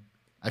everything.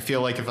 I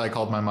feel like if I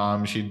called my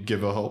mom, she'd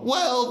give a whole,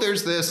 well,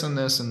 there's this and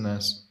this and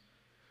this.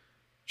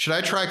 Should I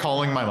try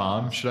calling my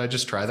mom? Should I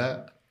just try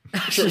that?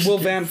 Sure, we'll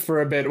vamp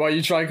for a bit while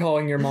you try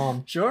calling your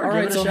mom. Sure, All give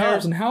right, it a so shot.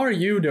 Harrison, how are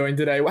you doing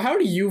today? How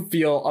do you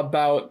feel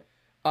about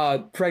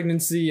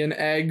pregnancy and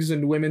eggs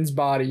and women's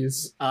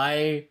bodies?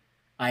 I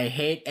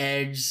hate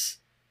eggs,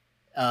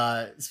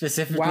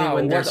 specifically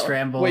when they're what the-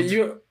 scrambled. Wait,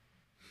 you...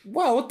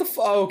 Wow, what the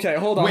okay,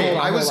 hold on. Wait, hold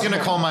on, I was hold on. going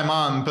to call my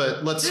mom,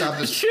 but let's stop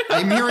this.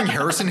 I'm hearing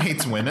Harrison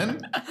hates women.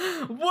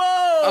 Whoa!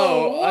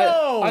 Oh,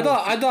 whoa! I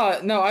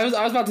thought no, I was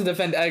about to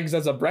defend eggs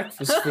as a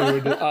breakfast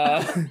food.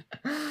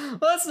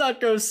 Let's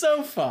not go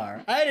so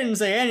far. I didn't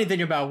say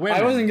anything about women.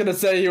 I wasn't gonna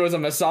say he was a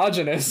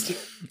misogynist.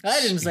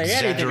 I didn't say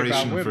anything about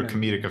Exaggeration for women.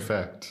 comedic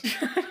effect.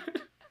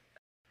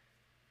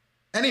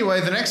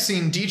 Anyway, the next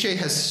scene, DJ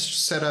has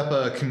set up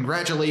a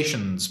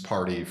congratulations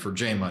party for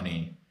J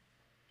Money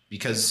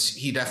because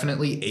he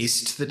definitely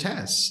aced the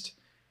test.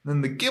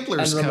 Then the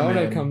Gibblers And Ramona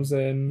come in. comes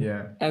in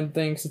Yeah. and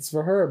thinks it's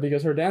for her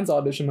because her dance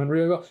audition went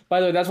really well. By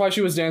the way, that's why she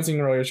was dancing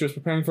earlier. She was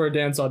preparing for a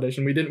dance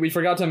audition. We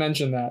forgot to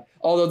mention that.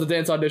 Although the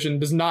dance audition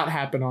does not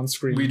happen on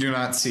screen. We do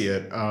not see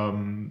it.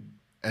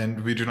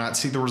 And we do not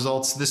see the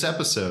results this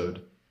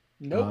episode.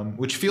 Nope.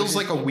 Which feels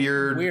like a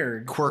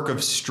weird quirk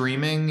of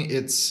streaming.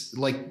 It's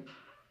like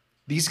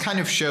these kind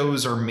of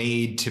shows are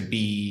made to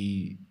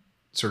be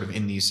sort of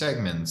in these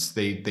segments.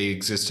 They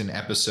exist in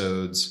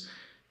episodes.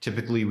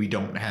 Typically, we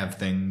don't have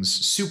things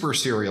super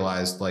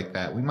serialized like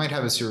that. We might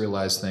have a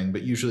serialized thing,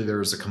 but usually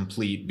there is a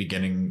complete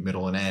beginning,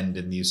 middle, and end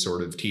in these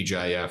sort of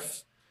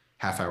TGIF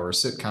half-hour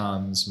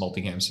sitcoms,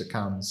 multicam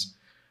sitcoms.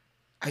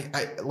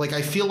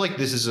 I feel like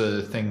this is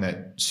a thing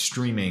that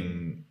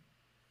streaming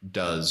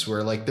does,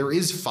 where like there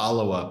is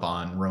follow-up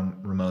on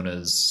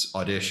Ramona's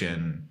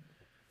audition,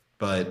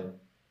 but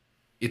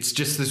it's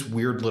just this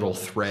weird little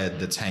thread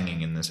that's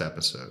hanging in this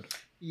episode.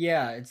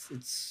 Yeah,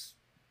 it's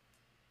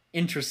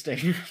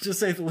interesting to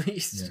say the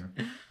least.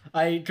 Yeah.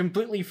 I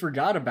completely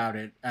forgot about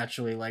it,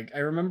 actually. Like, I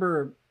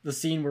remember the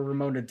scene where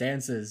Ramona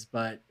dances,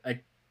 but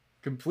I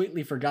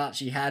completely forgot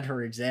she had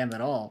her exam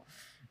at all.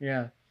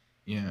 Yeah.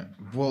 Yeah.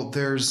 Well,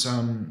 there's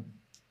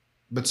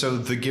but so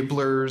the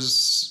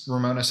Gibblers,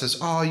 Ramona says,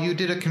 "Oh, you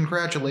did a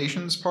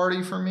congratulations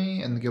party for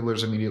me?" And the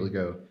Gibblers immediately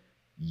go,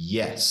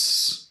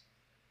 "Yes."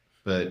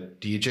 But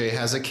DJ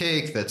has a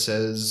cake that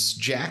says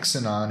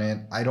Jackson on it.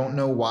 I don't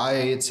know why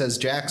it says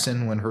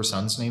Jackson when her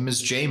son's name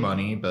is J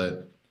Money,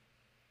 but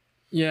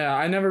Yeah,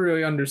 I never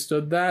really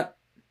understood that.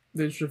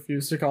 They just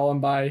refused to call him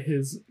by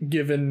his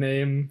given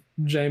name,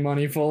 J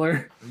Money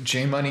Fuller.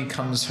 J Money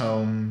comes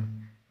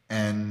home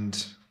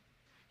and,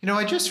 you know,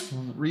 I just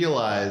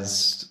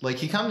realized, like,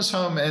 he comes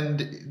home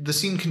and the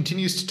scene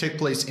continues to take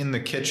place in the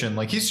kitchen.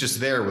 Like, he's just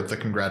there with the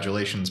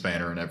congratulations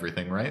banner and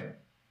everything, right?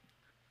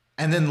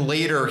 And then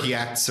later he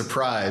acts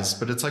surprised,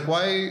 but it's like,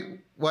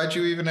 why'd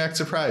you even act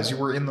surprised? You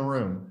were in the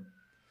room.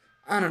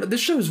 I don't know. This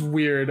show's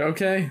weird,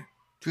 okay?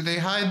 Do they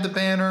hide the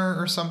banner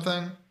or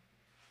something?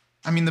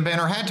 I mean, the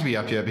banner had to be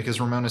up yet because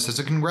Ramona says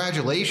a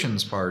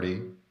congratulations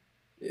party.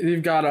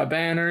 You've got a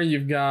banner,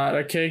 you've got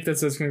a cake that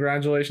says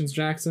congratulations,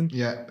 Jackson.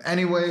 Yeah.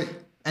 Anyway,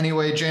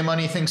 J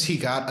Money thinks he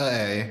got an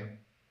A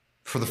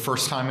for the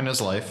first time in his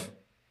life.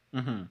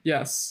 Mm-hmm.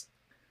 Yes.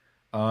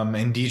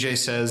 And DJ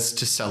says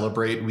to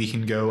celebrate, we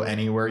can go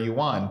anywhere you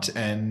want.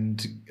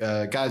 And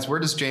guys, where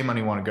does J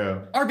Money want to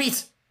go?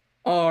 Arby's!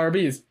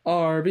 Arby's,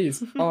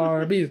 Arby's,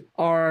 Arby's,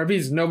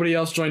 Arby's. Nobody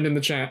else joined in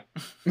the chant.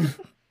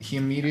 He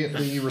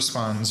immediately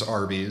responds,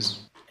 Arby's.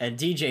 And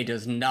DJ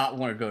does not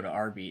want to go to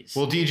Arby's.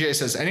 Well, DJ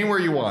says, anywhere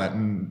you want.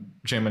 And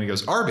J Money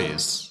goes,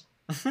 Arby's.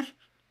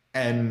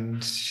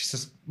 And she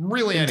says,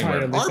 really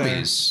anywhere. Entirely fair.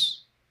 Arby's.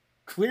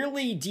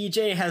 Clearly,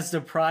 DJ has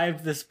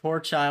deprived this poor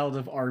child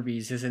of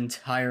Arby's his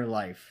entire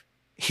life.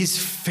 His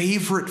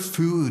favorite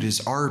food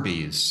is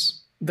Arby's.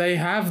 They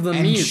have the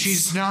And meats.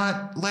 she's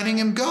not letting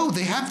him go.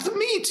 They have the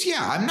meats.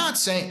 Yeah, I'm not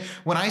saying...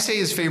 When I say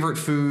his favorite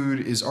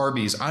food is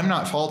Arby's, I'm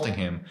not faulting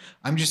him.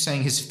 I'm just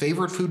saying his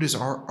favorite food is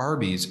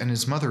Arby's, and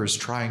his mother is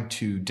trying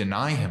to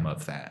deny him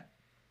of that.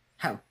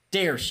 How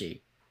dare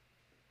she?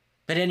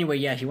 But anyway,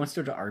 yeah, he wants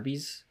to go to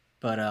Arby's,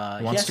 but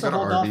he wants has to to go to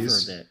hold off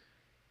Arby's. for a bit.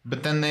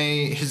 But then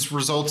the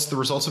results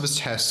of his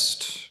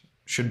test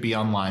should be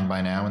online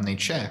by now, and they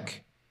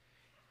check.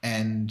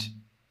 And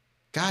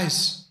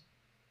guys,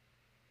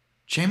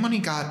 J Money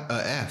got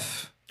a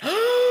F.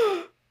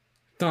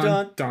 Dun,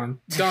 Dun. dun,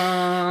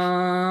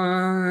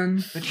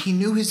 dun. But he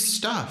knew his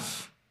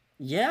stuff.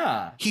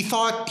 Yeah. He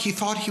thought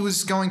he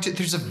was going to...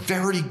 There's a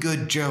very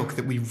good joke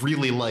that we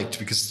really liked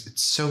because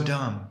it's so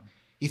dumb.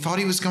 He thought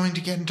he was going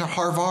to get into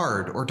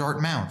Harvard or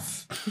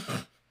Dartmouth.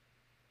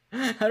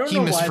 I don't He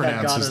know why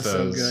that got mispronounces us so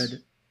those.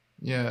 good.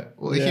 Yeah,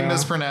 well, he Yeah.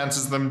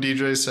 mispronounces them.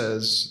 DJ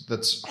says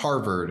that's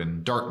Harvard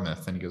and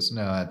Dartmouth, and he goes,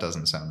 no, that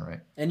doesn't sound right.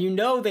 And you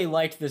know they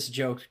liked this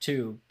joke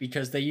too,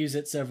 because they use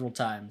it several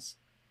times.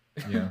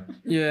 Yeah.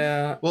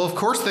 Yeah. Well, of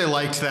course they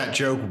liked that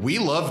joke. We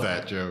love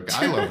that joke.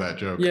 I love that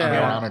joke. Yeah.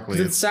 Ironically,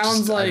 It it's sounds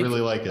just- like I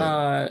really like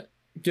it.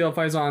 Gil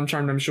Faison,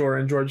 Charmed Shore,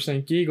 and George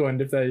St. Geegland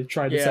if they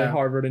tried to say Yeah.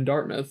 Harvard and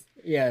Dartmouth.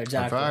 Yeah,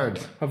 exactly. Harvard.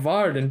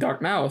 Harvard and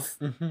Dartmouth.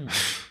 Mhm.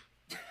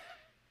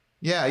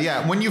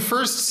 Yeah. When you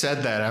first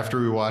said that after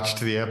we watched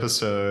the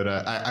episode,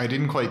 I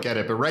didn't quite get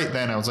it, but right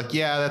then I was like,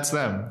 yeah, that's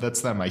them.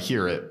 That's them. I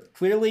hear it.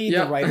 Clearly,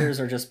 Yeah. the writers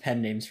are just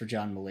pen names for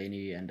John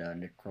Mulaney and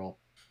Nick Kroll.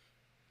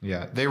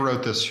 Yeah, they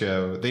wrote this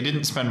show. They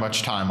didn't spend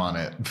much time on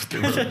it, but they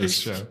wrote this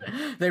show.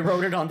 They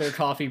wrote it on their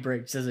coffee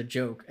breaks as a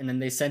joke, and then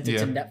they sent it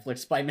to Yeah.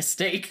 Netflix by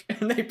mistake,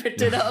 and they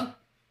picked it up.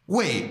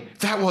 Wait,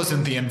 that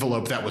wasn't the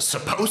envelope that was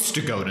supposed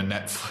to go to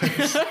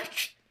Netflix.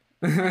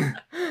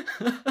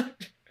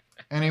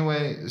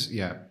 Anyways,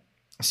 yeah.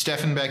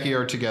 Steph and Becky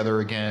are together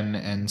again,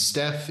 and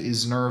Steph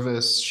is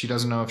nervous. She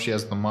doesn't know if she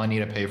has the money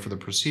to pay for the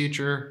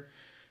procedure.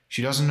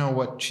 She doesn't know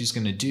what she's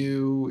going to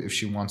do, if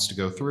she wants to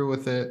go through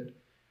with it.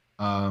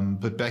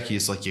 But Becky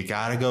is like, you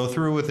got to go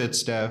through with it,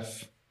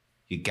 Steph.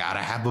 You gotta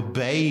have a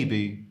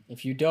baby.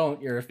 If you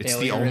don't, you're a failure. It's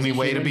the only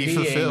way to be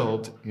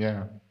fulfilled.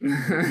 Yeah.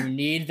 You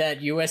need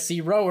that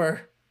USC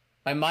rower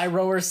by my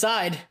rower's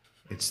side.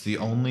 It's the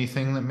only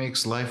thing that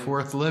makes life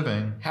worth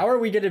living. How are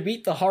we going to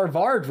beat the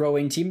Harvard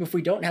rowing team if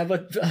we don't have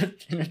a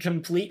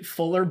complete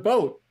Fuller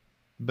boat?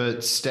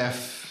 But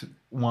Steph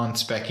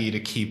wants Becky to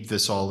keep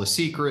this all a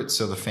secret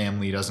so the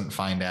family doesn't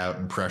find out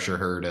and pressure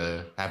her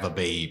to have a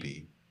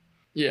baby.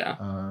 Yeah.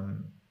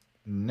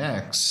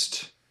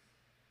 Next,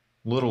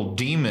 little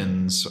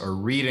demons are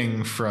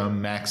reading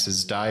from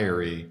Max's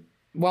diary.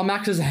 While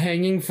Max is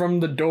hanging from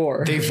the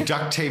door. They've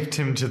duct taped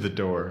him to the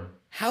door.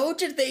 How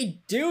did they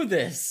do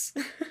this?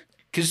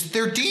 Because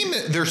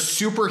they're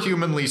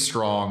superhumanly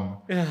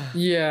strong.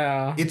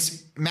 Yeah.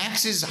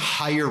 Max is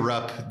higher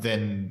up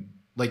than,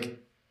 like,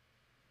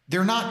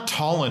 they're not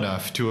tall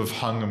enough to have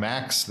hung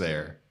Max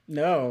there.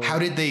 No. How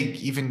did they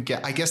even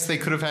get, I guess they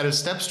could have had a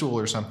step stool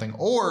or something,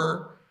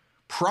 or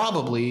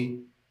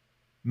probably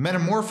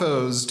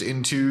metamorphosed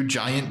into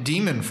giant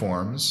demon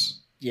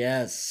forms.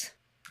 Yes.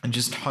 And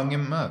just hung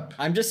him up.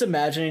 I'm just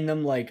imagining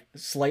them like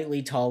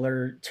slightly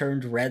taller,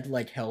 turned red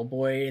like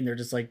Hellboy, and they're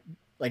just like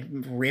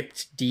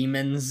ripped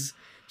demons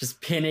just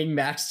pinning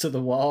Max to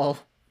the wall.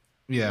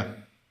 Yeah.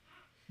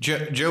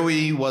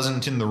 Joey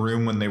wasn't in the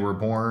room when they were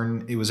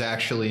born. It was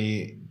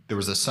actually, there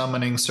was a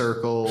summoning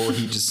circle.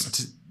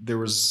 There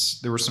were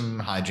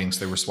some hijinks.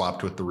 They were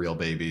swapped with the real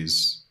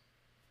babies.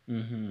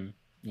 Mm-hmm.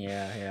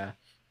 Yeah.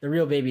 The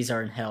real babies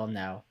are in hell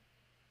now.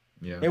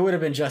 Yeah. They would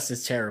have been just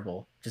as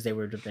terrible because they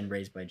would have been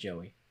raised by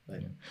Joey.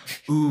 But... Yeah.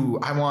 Ooh,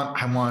 I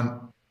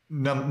want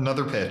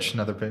another pitch.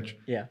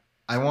 Yeah.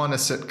 I want a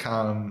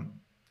sitcom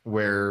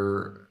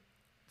where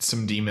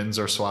some demons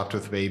are swapped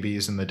with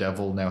babies and the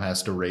devil now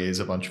has to raise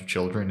a bunch of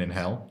children in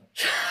hell.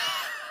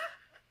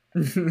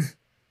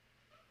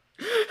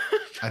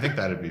 I think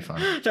that'd be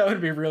fun. That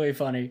would be really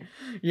funny.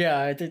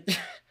 Yeah.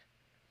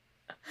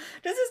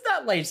 This is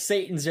not like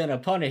Satan's gonna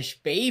punish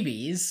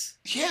babies.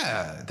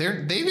 Yeah,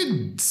 they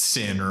didn't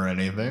sin or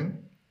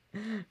anything.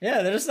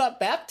 Yeah, they're just not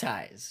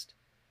baptized.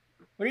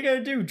 What are you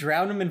gonna do?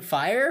 Drown them in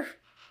fire?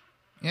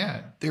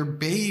 Yeah, they're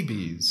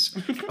babies.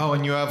 Oh,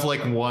 and you have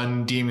like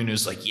one demon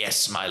who's like,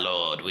 "Yes, my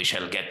lord, we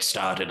shall get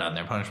started on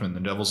their punishment."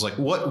 And the devil's like,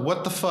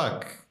 "What the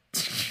fuck?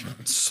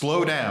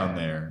 Slow down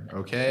there,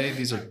 okay?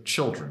 These are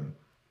children."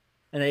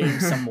 And they do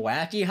some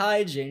wacky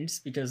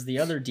hijinks because the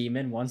other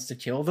demon wants to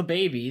kill the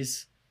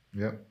babies.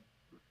 Yep.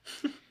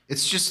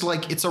 It's just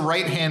like, it's a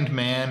right-hand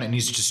man and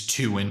he's just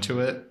too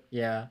into it.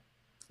 Yeah.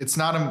 It's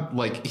not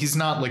he's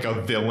not like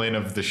a villain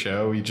of the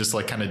show. He just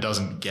like kind of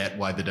doesn't get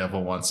why the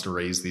devil wants to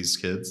raise these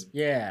kids.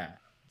 Yeah,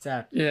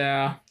 exactly.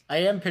 Yeah. I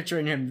am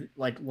picturing him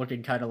like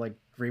looking kind of like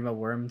Grima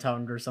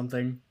Wormtongue or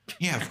something.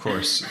 Yeah, of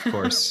course.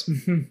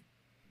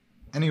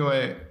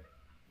 Anyway,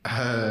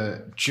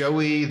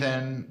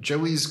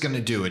 Joey's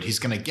gonna do it. He's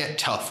gonna get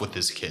tough with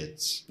his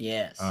kids.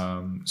 Yes.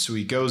 So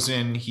he goes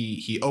in,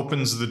 he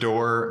opens the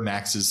door.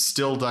 Max is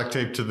still duct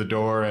taped to the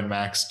door, and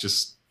Max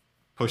just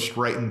pushed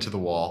right into the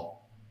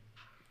wall.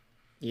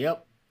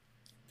 Yep.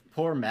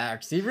 Poor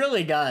Max. He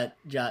really got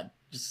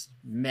just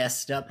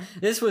messed up.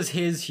 This was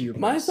his hubris.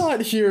 My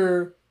thought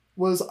here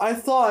was I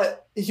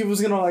thought he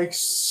was gonna like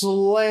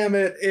slam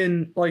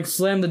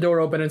the door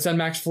open and send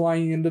Max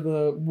flying into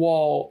the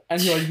wall,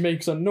 and he like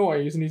makes a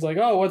noise and he's like,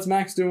 "Oh, what's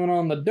Max doing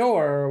on the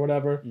door?" or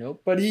whatever.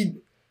 Nope. But he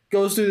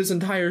goes through this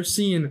entire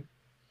scene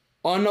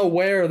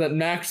unaware that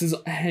Max is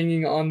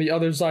hanging on the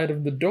other side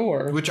of the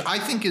door. Which I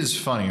think is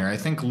funnier. I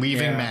think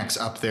leaving Max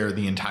up there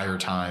the entire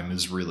time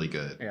is really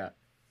good. Yeah.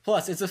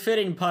 Plus, it's a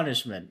fitting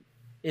punishment.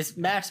 It's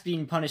Max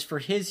being punished for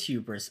his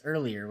hubris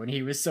earlier when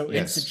he was so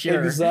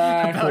insecure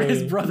about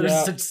his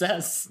brother's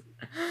success.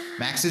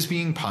 Max is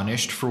being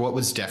punished for what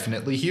was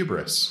definitely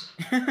hubris.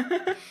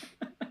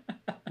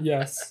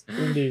 Yes,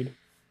 indeed.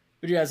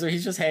 But yeah, so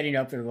he's just hanging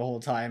up there the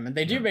whole time, and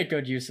they do make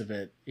good use of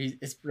it.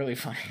 It's really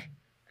funny.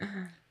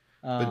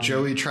 But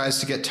Joey tries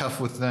to get tough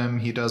with them.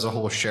 He does a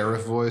whole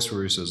sheriff voice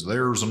where he says,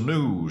 "There's a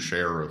new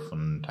sheriff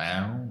in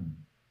town,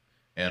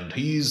 and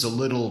he's a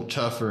little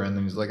tougher." And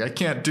then he's like, "I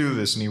can't do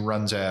this." And he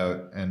runs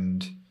out,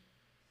 and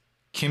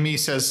Kimmy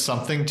says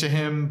something to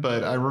him.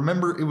 But I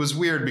remember it was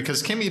weird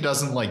because Kimmy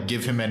doesn't like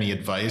give him any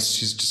advice.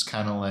 She's just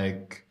kind of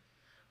like,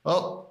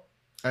 "Well,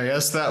 I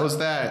guess that was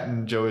that."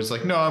 And Joey's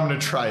like, "No, I'm going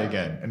to try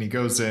again." And he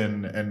goes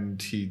in and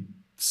he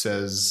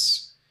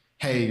says,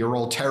 "Hey, you're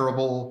all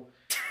terrible.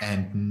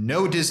 And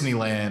no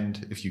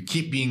Disneyland if you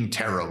keep being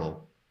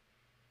terrible."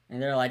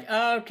 And they're like,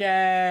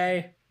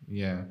 "Okay."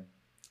 Yeah.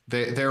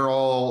 They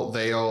all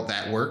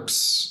that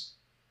works.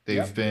 They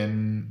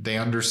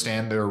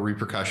understand there are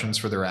repercussions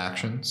for their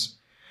actions.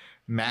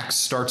 Max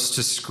starts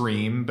to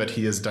scream, but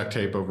he has duct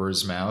tape over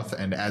his mouth,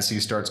 and as he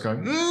starts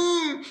going,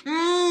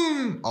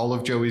 all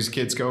of Joey's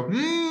kids go,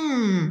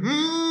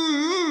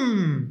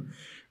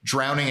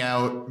 drowning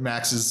out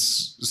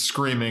Max's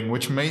screaming,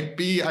 which might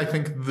be, I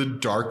think, the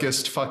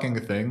darkest fucking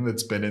thing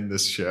that's been in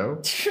this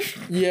show.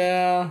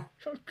 Yeah.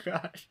 Oh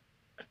god.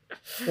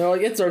 They're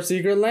like, "It's our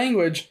secret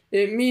language.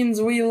 It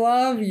means we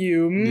love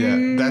you."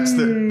 Yeah, that's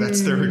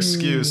their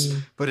excuse.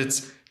 But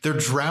it's They're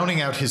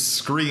drowning out his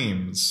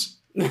screams.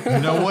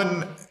 No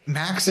one.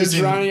 Max They're is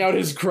drowning out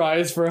his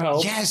cries for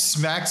help. Yes,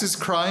 Max is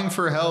crying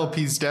for help.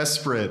 He's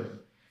desperate,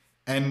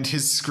 and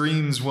his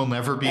screams will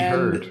never be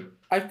heard.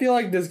 I feel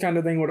like this kind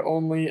of thing would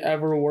only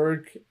ever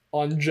work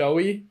on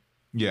Joey.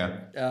 Yeah.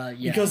 Yeah.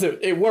 Because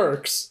it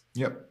works.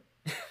 Yep.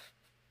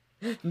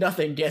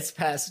 Nothing gets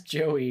past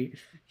Joey.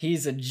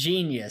 He's a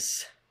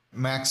genius.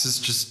 Max is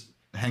just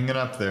hanging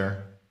up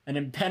there. An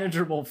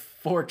impenetrable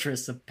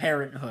fortress of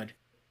parenthood.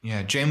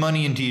 Yeah, J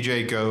Money and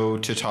DJ go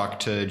to talk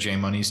to J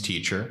Money's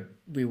teacher.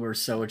 We were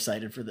so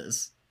excited for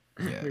this.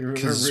 Yeah, We were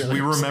because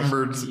really we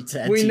remembered.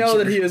 excited. We know Teacher.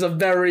 that he is a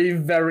very,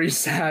 very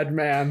sad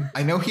man.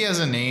 I know he has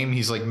a name.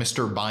 He's like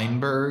Mr.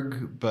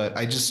 Beinberg, but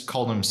I just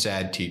called him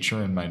Sad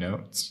Teacher in my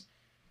notes.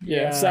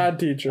 Yeah, sad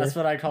teacher. That's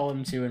what I call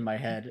him too in my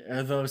head.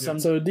 Although some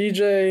So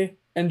DJ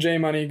and J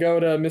Money go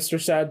to Mr.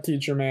 Sad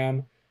Teacher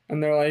Man,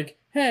 and they're like,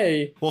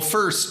 "Hey, Well,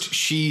 first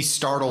she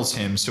startles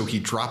him, so he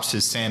drops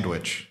his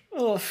sandwich.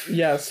 Oof.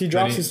 yes." He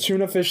drops he- his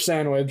tuna fish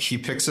sandwich. He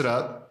picks it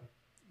up,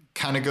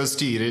 kind of goes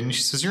to eat it, and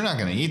she says, "You're not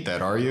going to eat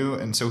that, are you?"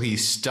 And so he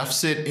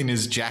stuffs it in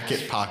his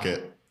jacket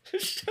pocket.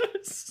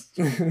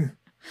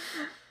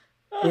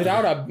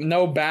 Without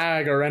no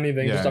bag or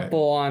anything, just Yeah. a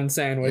full-on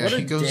sandwich. Yeah, a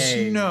he goes,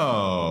 day.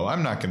 "No,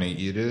 I'm not going to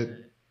eat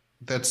it.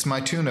 That's my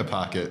tuna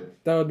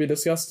pocket." That would be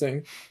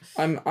disgusting.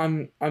 I'm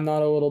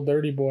not a little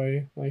dirty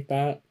boy like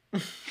that.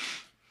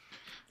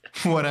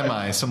 What am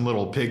I, some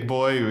little pig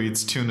boy who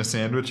eats tuna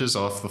sandwiches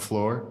off the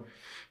flour?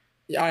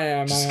 I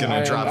am. Just I gonna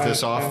am, drop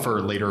this I off am.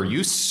 for later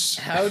use.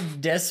 How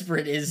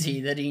desperate is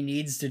he that he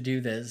needs to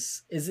do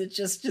this? Is it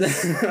just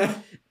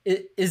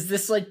is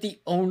this like the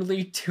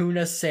only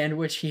tuna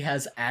sandwich he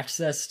has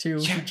access to?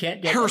 Yeah, He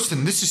can't get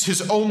Harrison, this is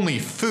his only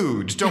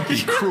food. Don't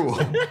be cruel.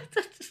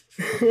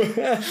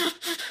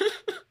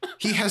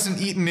 He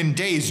hasn't eaten in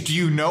days. Do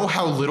you know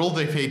how little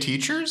they pay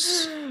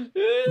teachers?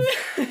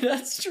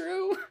 That's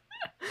true.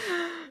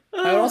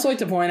 I would also like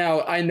to point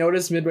out, I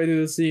noticed midway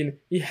through the scene,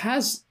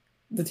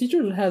 the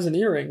teacher has an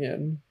earring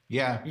in.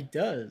 Yeah. He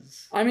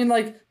does. I mean,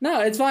 like, no,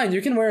 it's fine.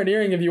 You can wear an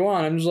earring if you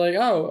want. I'm just like,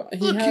 oh, he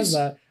Look, has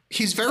that.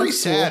 He's very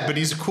That's sad, cool. but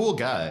he's a cool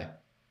guy.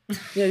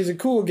 Yeah, he's a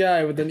cool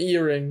guy with an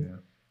earring.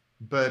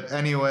 But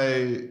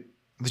anyway,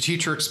 the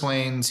teacher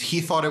explains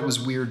he thought it was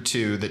weird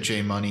too that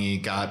J Money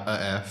got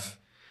a F.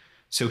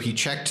 So he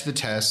checked the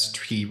test,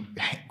 he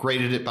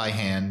graded it by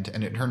hand,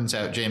 and it turns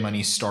out J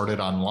Money started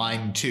on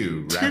line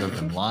 2 rather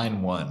than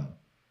line 1.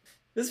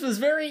 This was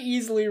very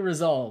easily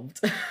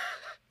resolved.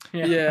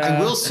 Yeah. I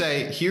will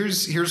say,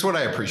 here's what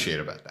I appreciate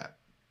about that.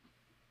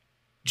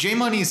 J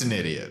Money's an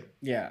idiot.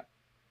 Yeah.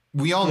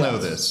 We all know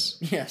this.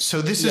 Yes.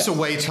 So this is a Yes.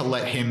 way to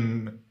let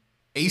him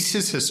ace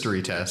his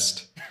history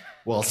test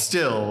while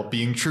still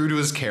being true to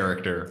his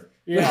character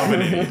Yeah. of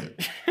an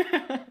idiot.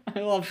 I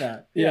love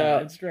that. Yeah.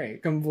 It's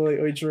great.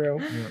 Completely true.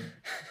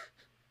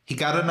 He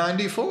got a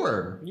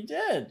 94. He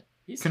did.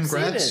 He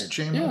Congrats, succeeded.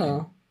 J Money.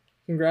 Yeah.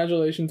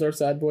 Congratulations, our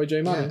sad boy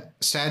J Money. Yeah.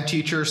 Sad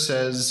teacher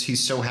says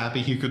he's so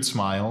happy he could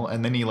smile,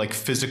 and then he like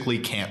physically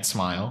can't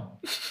smile.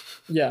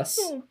 Yes.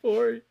 Oh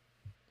boy.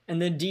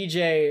 And then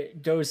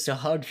DJ goes to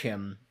hug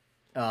him.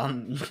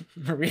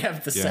 We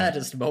have the Yeah.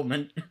 saddest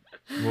moment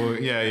Well,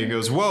 yeah, he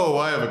goes, "Whoa,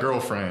 I have a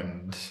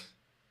girlfriend."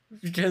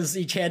 because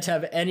he can't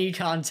have any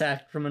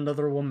contact from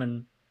another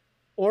woman.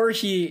 Or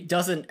he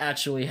doesn't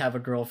actually have a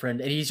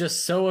girlfriend and he's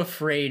just so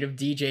afraid of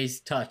DJ's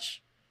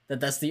touch that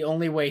that's the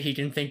only way he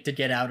can think to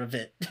get out of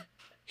it.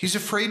 He's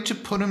afraid to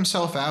put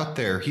himself out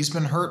there. He's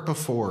been hurt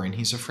before, and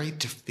he's afraid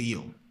to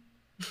feel.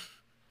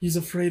 He's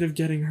afraid of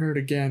getting hurt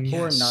again.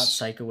 Poor Yes. not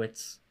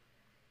Psychowitz.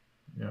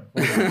 Yeah.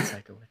 Poor not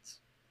Psychowitz.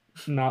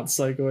 Not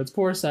psycho. It's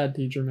poor sad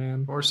teacher,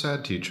 man. Poor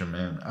sad teacher,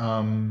 man.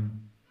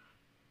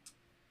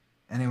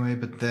 Anyway,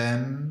 but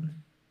then,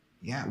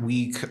 yeah,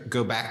 we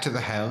go back to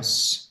the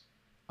house.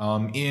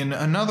 In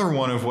another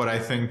one of what I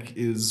think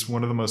is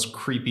one of the most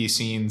creepy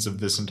scenes of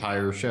this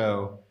entire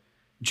show,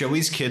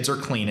 Joey's kids are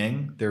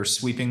cleaning. They're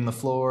sweeping the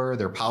floor.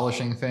 They're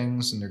polishing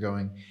things, and they're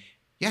going,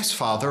 "Yes,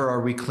 Father,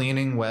 are we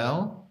cleaning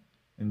well?"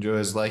 And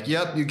Joey's like,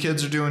 "Yep, you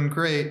kids are doing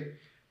great.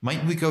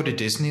 Might we go to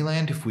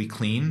Disneyland if we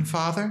clean,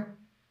 Father?"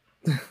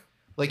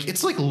 Like,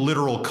 it's like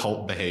literal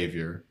cult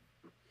behavior.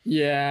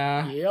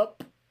 Yeah.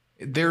 Yep.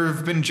 There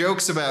have been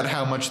jokes about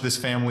how much this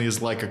family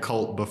is like a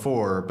cult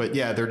before, but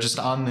yeah, they're just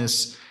in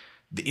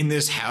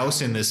this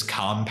house, in this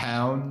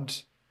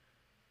compound,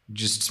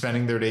 just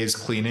spending their days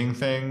cleaning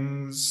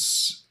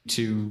things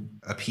to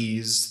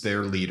appease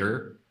their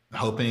leader,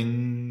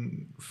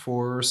 hoping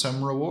for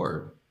some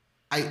reward.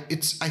 I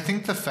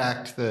think the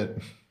fact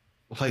that,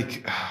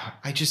 like,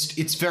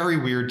 it's very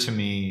weird to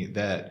me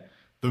that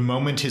the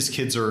moment his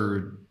kids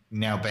are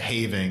now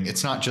behaving,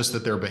 it's not just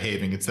that they're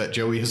behaving, it's that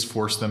Joey has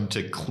forced them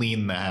to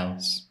clean the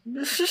house.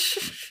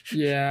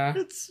 Yeah.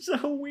 It's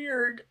so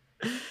weird.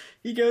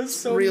 He goes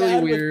so Really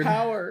mad weird. with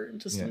power.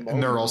 Just Yeah.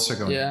 And they're also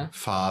going, Yeah.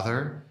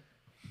 "Father?"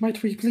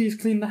 Might we please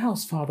clean the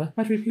house, Father?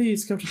 Might we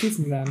please go to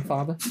Disneyland,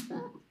 Father?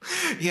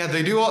 Yeah,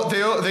 they do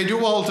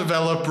all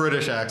develop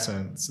British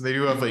accents. They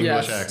do have English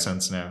Yes.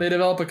 accents now. They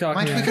develop a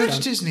Cockney Might we go to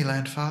accent.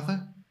 Disneyland,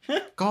 Father?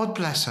 God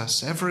bless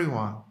us,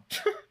 everyone.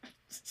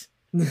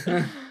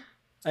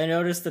 I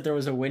noticed that there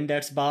was a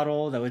Windex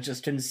bottle that was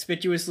just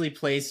conspicuously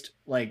placed,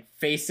 like,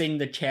 facing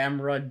the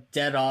camera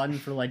dead on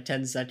for, like,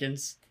 10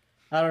 seconds.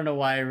 I don't know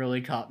why it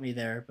really caught me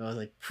there, but I was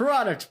like,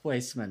 product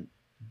placement.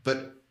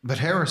 But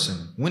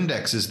Harrison,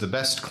 Windex is the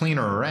best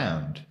cleaner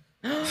around.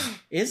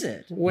 Is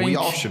it? Wink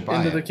all should buy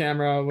into it. the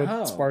camera with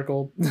Oh.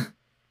 Sparkle.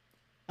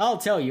 I'll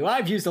tell you,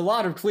 I've used a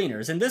lot of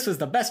cleaners, and this was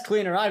the best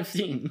cleaner I've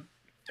seen.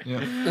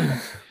 Yeah.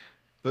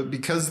 But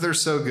because they're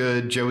so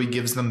good, Joey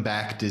gives them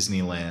back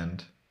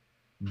Disneyland.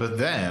 But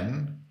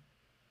then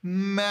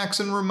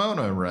Max and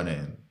Ramona run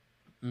in.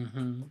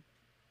 Mm-hmm.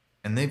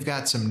 And they've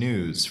got some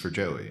news for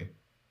Joey.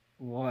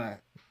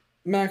 What?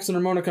 Max and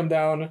Ramona come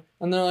down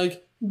and they're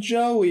like,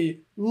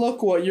 Joey,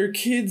 look what your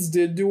kids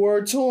did to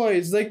our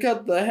toys. They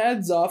cut the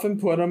heads off and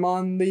put them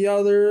on the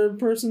other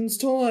person's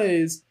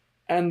toys.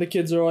 And the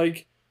kids are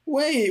like,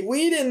 wait,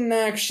 we didn't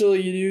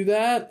actually do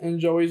that. And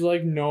Joey's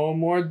like, no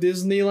more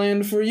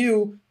Disneyland for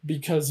you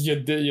because you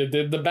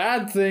did the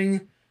bad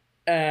thing.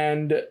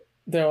 And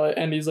they're like,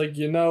 and he's like,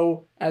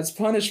 as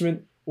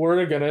punishment,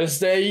 we're gonna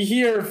stay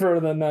here for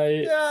the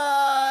night.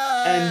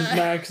 And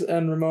Max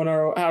and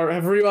Ramona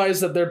have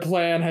realized that their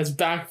plan has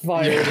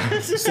backfired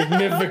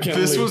significantly.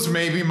 This was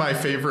maybe my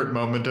favorite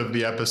moment of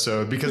the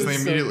episode because they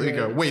It's so immediately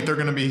good. go, wait, they're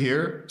going to be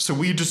here? So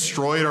we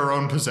destroyed our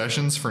own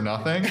possessions for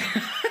nothing?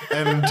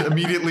 And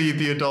immediately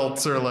the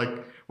adults are like,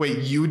 wait,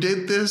 you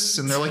did this?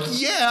 And they're like,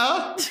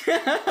 yeah,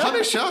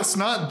 punish us,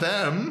 not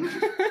them.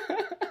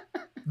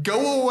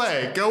 Go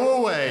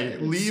away,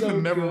 leave so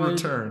and never good.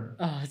 return.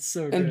 Oh, it's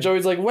so good. And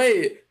Joey's like,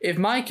 wait, if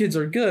my kids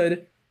are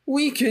good,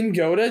 we can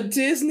go to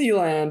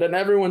Disneyland. And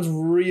everyone's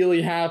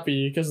really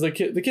happy because the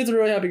kids are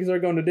really happy because they're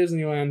going to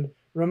Disneyland.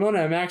 Ramona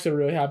and Max are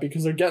really happy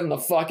because they're getting the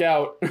fuck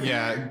out.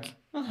 Yeah,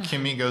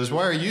 Kimmy goes,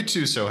 why are you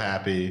two so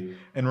happy?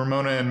 And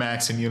Ramona and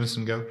Max in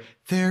unison go,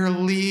 they're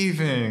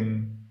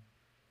leaving.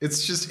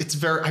 It's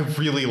very, I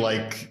really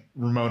like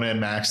Ramona and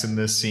Max in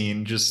this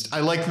scene. I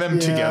like them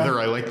together.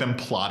 I like them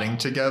plotting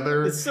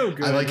together. It's so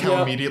good. I like how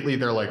Yep. immediately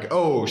they're like,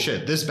 oh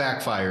shit, this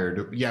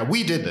backfired. Yeah,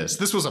 we did this.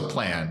 This was a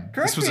plan.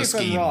 Correct this was me a if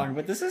scheme. I'm wrong,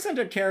 but this isn't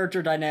a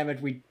character dynamic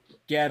we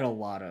get a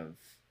lot of,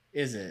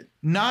 is it?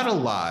 Not a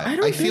lot. I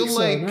don't feel think so,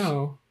 like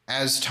no.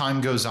 as time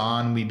goes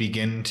on, we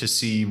begin to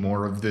see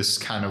more of this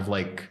kind of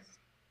like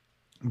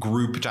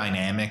group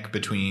dynamic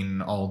between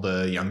all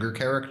the younger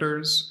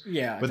characters.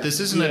 Yeah. But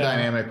this isn't a Yeah.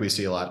 dynamic we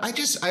see a lot.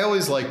 I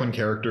always like when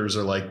characters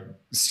are like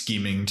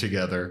scheming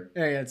together.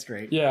 Yeah, that's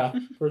great. Yeah,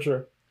 for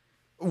sure.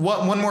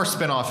 One more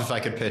spin-off if I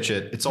could pitch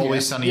it. It's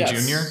Always Sunny Yes.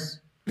 Junior.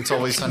 It's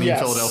Always Sunny Yes.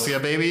 in Philadelphia,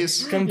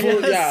 babies.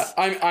 Completely. Yes.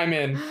 Yeah, I'm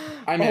in.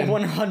 I'm in.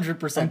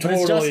 100%. I'm But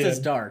it's just totally as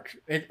in. dark.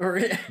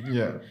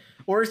 Yeah.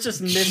 Or it's just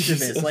mischievous.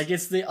 Jesus. Like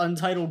it's the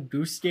Untitled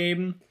Goose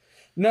Game.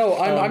 No,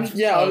 I'm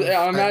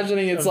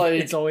imagining it's like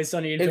It's Always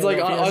Sunny in it's like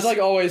Philadelphia. it's like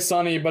Always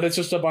Sunny, but it's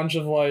just a bunch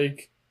of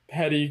like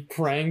petty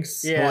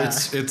pranks. Yeah. Well,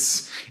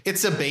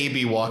 it's a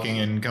baby walking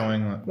in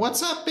going,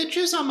 "What's up,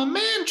 bitches? I'm a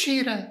man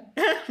cheetah."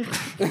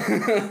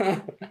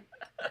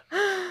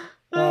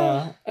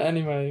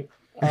 Anyway,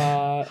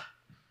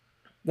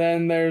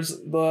 then there's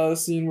the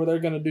scene where they're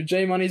gonna do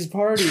J Money's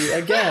party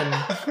again.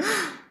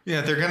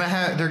 Yeah,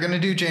 they're gonna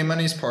do J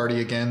Money's party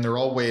again. They're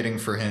all waiting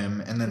for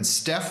him, and then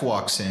Steph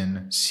walks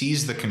in,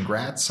 sees the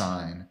congrats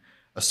sign,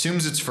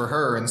 assumes it's for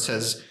her, and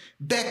says,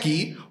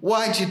 "Becky,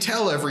 why'd you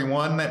tell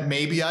everyone that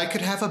maybe I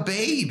could have a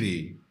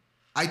baby?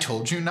 I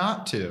told you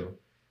not to."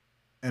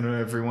 And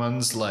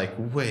everyone's like,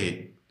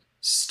 "Wait,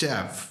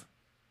 Steph,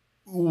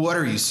 what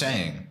are you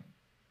saying?"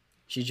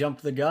 She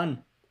jumped the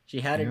gun.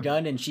 She had a Yep.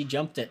 gun and she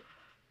jumped it.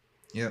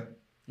 Yep.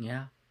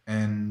 Yeah.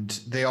 And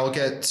they all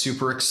get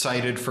super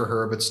excited for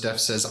her, but Steph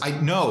says,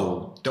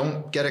 no,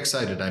 don't get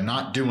excited. I'm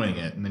not doing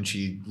it. And then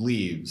she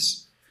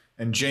leaves.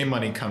 And J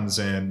Money comes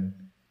in,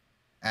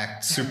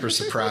 acts super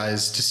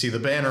surprised to see the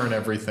banner and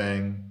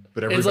everything.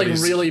 But It's like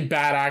everybody's really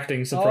bad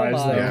acting surprise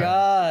oh my though.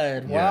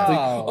 god. Yeah.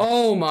 Wow.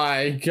 Oh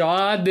my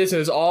god, this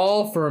is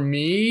all for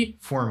me?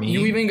 for me.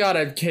 You even got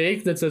a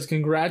cake that says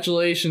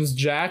congratulations,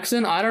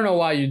 Jackson? I don't know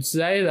why you'd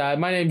say that.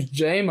 My name's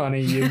J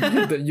Money,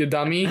 you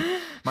dummy.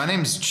 My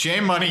name's J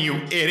Money, you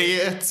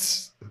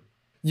idiots.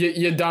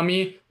 You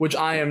dummy, which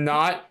I am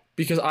not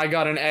because I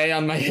got an A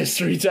on my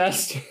history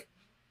test.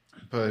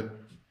 But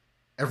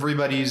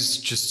everybody's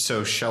just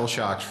so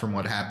shell-shocked from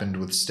what happened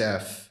with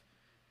Steph.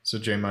 So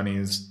J Money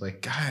is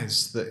like,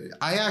 guys,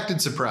 I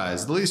acted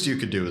surprised. The least you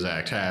could do is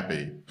act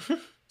happy.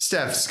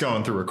 Steph's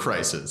going through a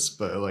crisis,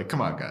 but like, come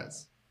on,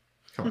 guys.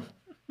 Come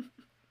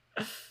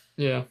on.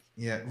 Yeah.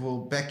 Yeah, well,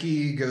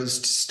 Becky goes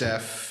to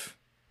Steph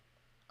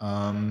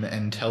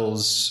and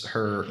tells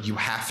her, you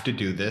have to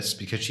do this,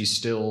 because she's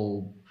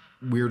still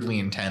weirdly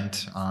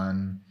intent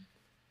on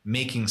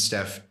making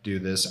Steph do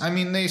this. I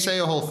mean, they say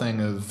a whole thing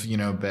of,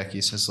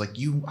 Becky says, like,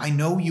 I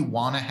know you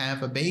want to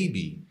have a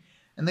baby.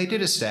 And they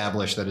did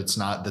establish that it's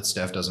not that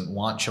Steph doesn't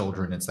want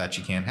children, it's that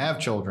she can't have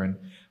children.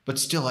 But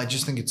still, I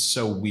just think it's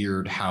so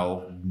weird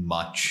how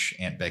much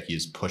Aunt Becky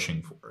is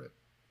pushing for it.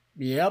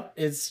 Yep.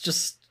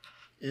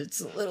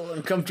 It's a little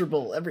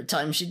uncomfortable every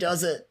time she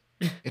does it.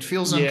 It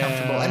feels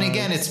uncomfortable. And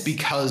again, it's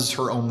because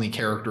her only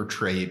character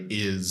trait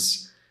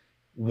is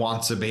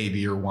wants a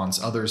baby or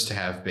wants others to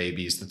have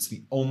babies. That's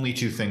the only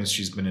two things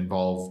she's been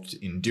involved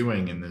in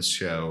doing in this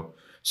show.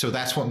 So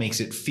that's what makes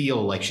it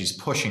feel like she's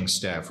pushing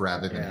Steph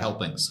rather than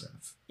helping Steph.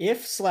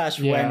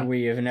 When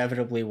we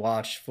inevitably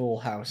watch Full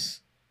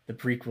House, the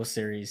prequel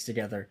series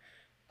together,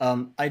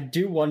 I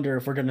do wonder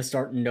if we're going to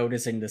start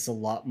noticing this a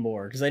lot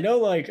more. Because I know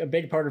like a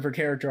big part of her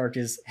character arc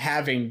is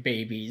having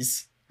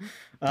babies.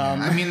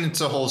 I mean,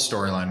 it's a whole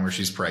storyline where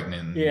she's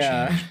pregnant and she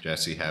and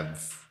Jesse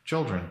have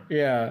children.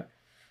 Yeah.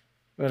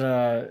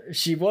 But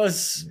she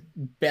was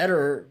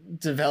better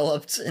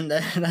developed in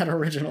that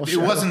original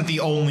show. It wasn't the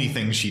only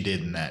thing she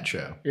did in that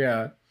show.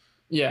 Yeah.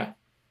 Yeah.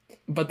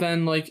 But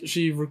then, like,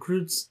 she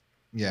recruits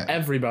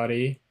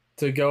everybody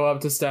to go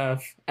up to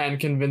Steph and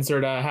convince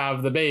her to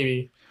have the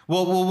baby.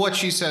 Well, what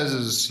she says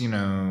is, you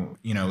know,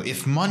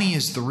 if money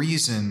is the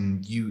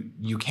reason,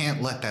 you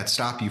can't let that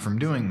stop you from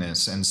doing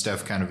this. And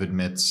Steph kind of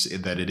admits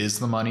that it is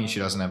the money. She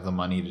doesn't have the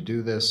money to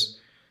do this.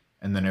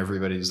 And then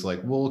everybody's like,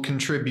 we'll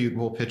contribute,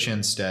 we'll pitch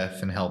in,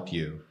 Steph, and help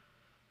you.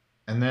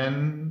 And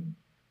then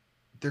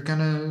they're going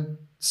to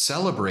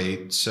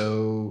celebrate.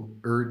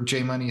 Or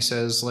J Money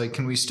says, like,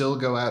 can we still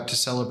go out to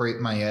celebrate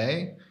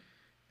Maya?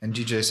 And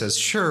DJ says,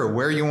 sure,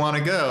 where you want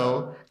to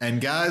go.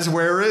 And guys,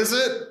 where is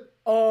it?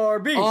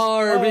 Arby's.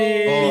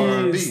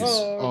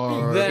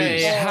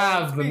 They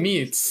have the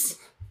meats.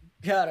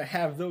 Gotta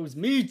have those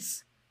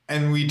meats.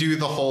 And we do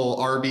the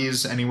whole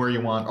Arby's, anywhere you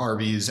want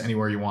Arby's,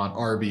 anywhere you want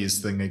Arby's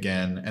thing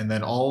again. And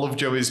then all of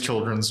Joey's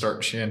children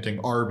start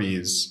chanting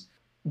Arby's.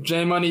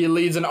 J Money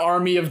leads an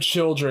army of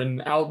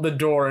children out the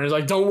door and is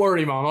like, don't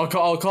worry, Mom.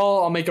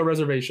 I'll make a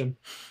reservation.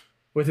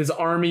 With his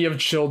army of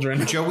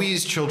children.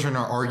 Joey's children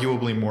are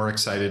arguably more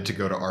excited to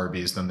go to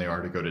Arby's than they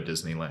are to go to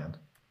Disneyland. Oh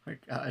my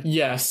God.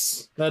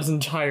 Yes, that's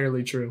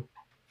entirely true.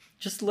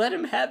 Just let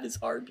him have his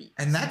Arby's.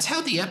 And that's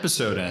how the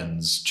episode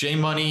ends. J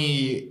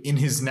Money in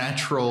his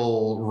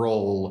natural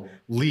role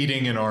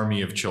leading an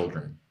army of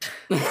children.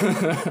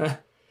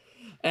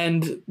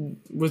 And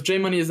with J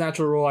Money as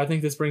natural role, I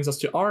think this brings us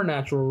to our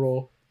natural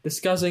role,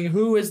 discussing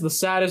who is the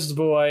saddest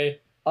boy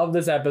of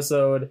this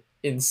episode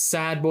in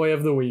Sad Boy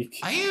of the Week.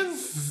 I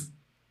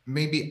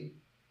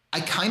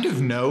kind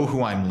of know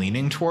who I'm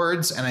leaning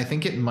towards, and I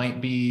think it might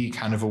be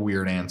kind of a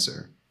weird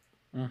answer.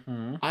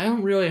 Mm-hmm. I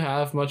don't really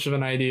have much of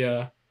an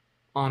idea.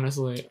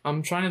 Honestly,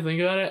 I'm trying to think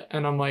about it,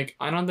 and I'm like,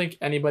 I don't think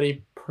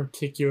anybody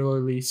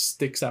particularly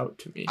sticks out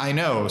to me. I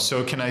know.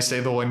 So can I say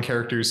the one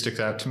character who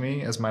sticks out to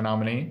me as my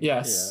nominee?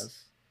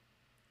 Yes.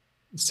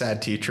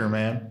 Sad teacher,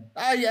 man.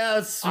 Ah,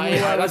 yes.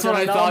 That's what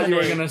I thought you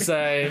were going to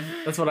say.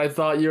 That's what I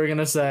thought you were going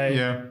to say.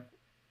 Yeah.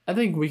 I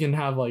think we can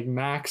have like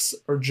Max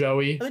or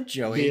Joey. I think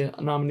Joey. Be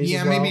nominees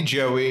Yeah, as well. maybe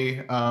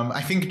Joey.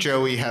 I think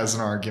Joey has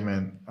an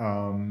argument.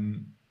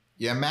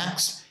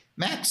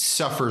 Max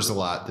suffers a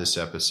lot this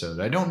episode.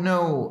 I don't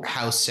know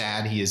how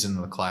sad he is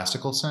in the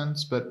classical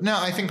sense, but no,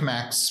 I think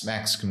Max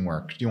can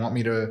work. Do you want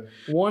me to?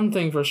 One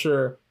thing for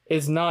sure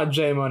is not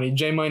J Money.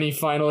 J Money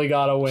finally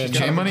got a win.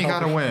 J Money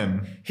got a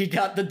win. He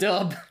got the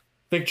dub.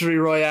 Victory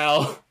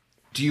Royale.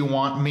 Do you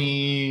want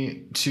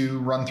me to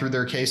run through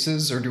their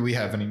cases, or do we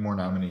have any more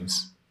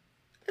nominees?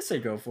 I say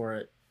go for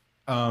it.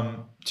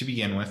 To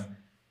begin with,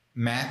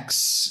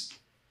 Max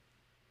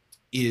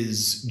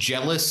is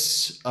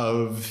jealous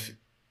of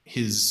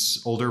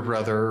his older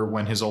brother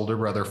when his older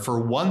brother, for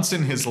once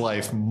in his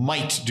life,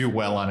 might do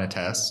well on a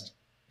test.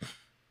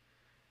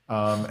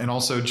 And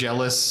also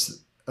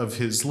jealous of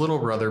his little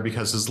brother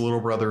because his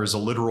little brother is a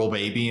literal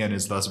baby and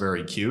is thus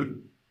very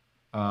cute.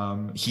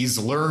 He's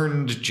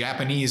learned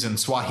Japanese and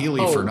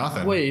Swahili for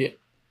nothing. Wait,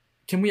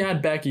 can we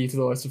add Becky to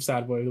the list of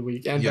Sad Boy of the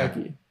Week? And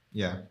Becky.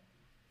 Yeah.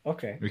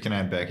 Okay. We can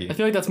add Becky. I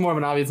feel like that's more of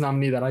an obvious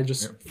nominee that I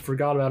just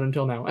forgot about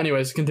until now.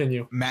 Anyways,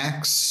 continue.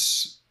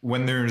 Max,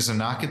 when there's a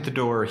knock at the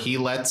door, he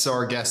lets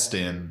our guest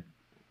in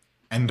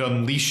and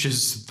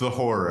unleashes the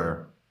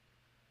horror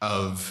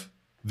of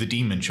the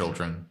demon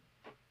children.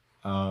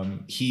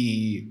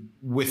 He,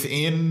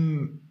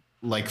 within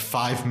like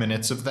 5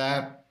 minutes of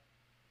that,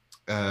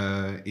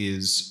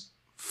 is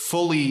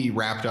fully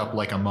wrapped up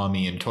like a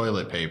mummy in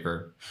toilet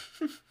paper.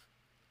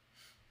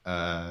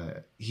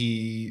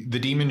 The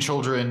demon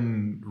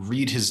children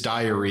read his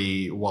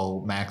diary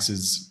while Max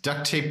is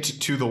duct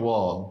taped to the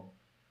wall.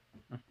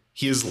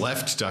 He is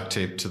left duct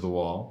taped to the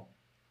wall.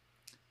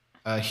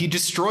 He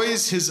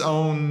destroys his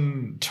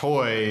own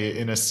toy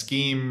in a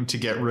scheme to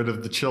get rid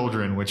of the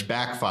children, which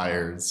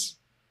backfires.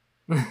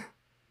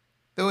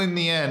 Though in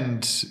the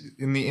end,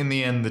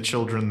 the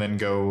children then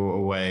go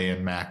away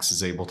and Max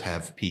is able to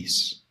have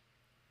peace.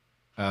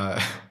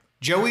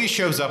 Joey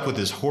shows up with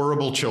his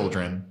horrible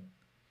children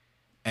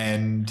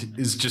and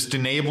is just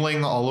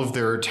enabling all of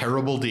their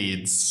terrible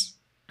deeds,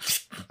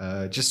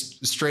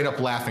 just straight up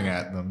laughing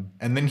at them.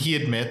 And then he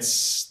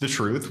admits the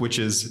truth, which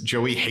is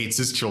Joey hates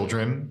his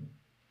children.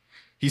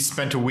 He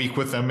spent a week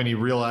with them and he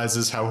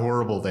realizes how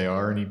horrible they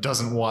are and he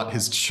doesn't want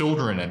his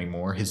children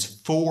anymore, his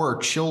 4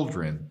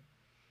 children.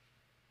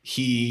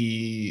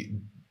 He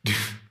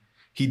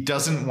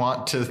doesn't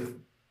want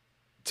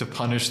to to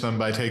punish them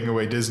by taking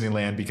away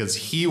Disneyland because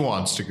he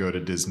wants to go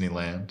to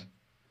Disneyland.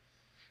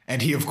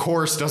 And he, of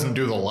course, doesn't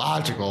do the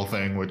logical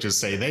thing, which is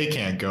say they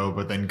can't go,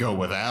 but then go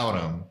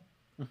without him.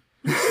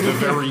 The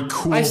very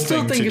cool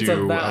thing to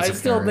do. I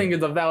still think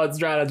it's a valid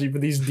strategy for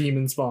these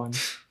demon spawn.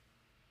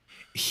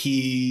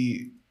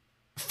 He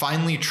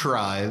finally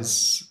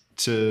tries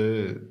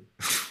to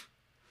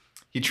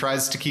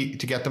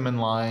get them in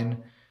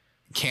line.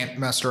 Can't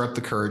muster up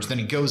the courage. Then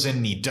he goes in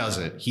and he does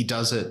it.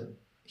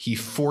 He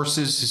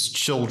forces his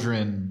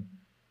children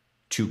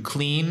to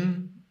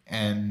clean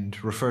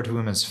and refer to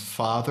him as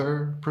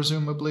father,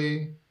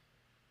 presumably,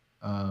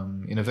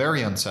 in a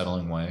very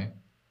unsettling way.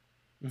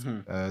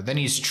 Mm-hmm. Then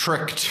he's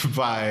tricked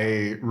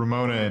by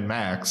Ramona and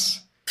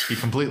Max. He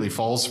completely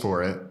falls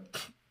for it.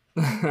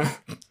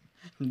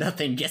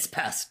 Nothing gets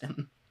past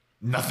him.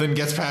 Nothing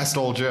gets past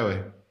old Joey.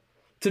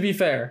 To be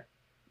fair,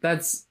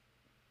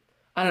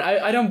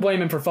 I don't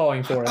blame him for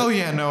falling for it. Oh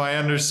yeah, no, I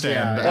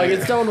understand. Yeah,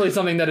 it's totally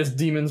something that his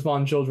demon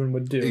spawn children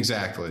would do.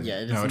 Exactly.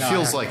 Yeah, it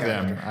feels like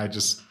them. I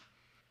just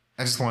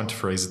wanted to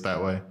phrase it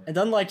that way. And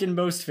unlike in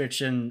most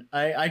fiction,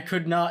 I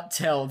could not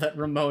tell that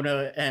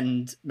Ramona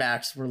and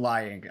Max were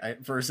lying.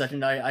 For a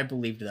second, I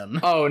believed them.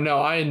 Oh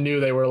no, I knew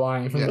they were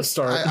lying from the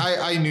start.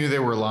 I knew they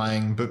were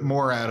lying, but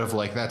more out of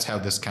that's how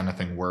this kind of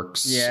thing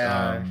works.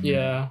 Yeah.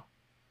 Yeah.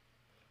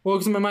 Well,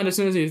 because in my mind, as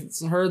soon as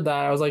he heard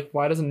that, I was like,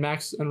 why doesn't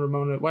Max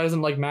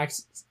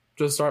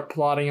just start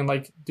plotting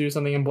and do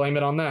something and blame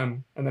it on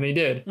them? And then he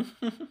did.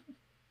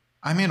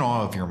 I'm in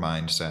awe of your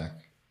mind, Zach.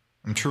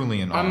 I'm truly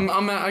in awe.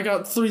 I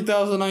got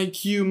 3,000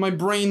 IQ. My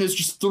brain is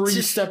just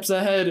 3 steps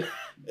ahead.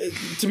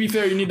 To be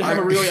fair, you need to have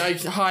a really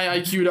high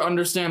IQ to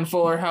understand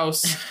Fuller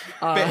House.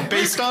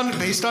 Based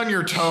on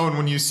your tone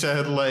when you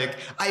said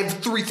I have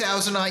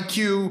 3,000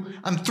 IQ,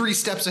 I'm 3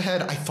 steps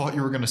ahead, I thought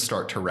you were going to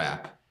start to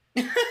rap.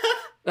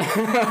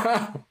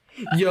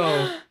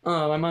 Yo,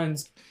 my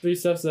mind's 3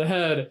 steps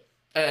ahead,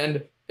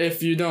 and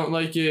if you don't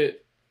like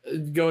it,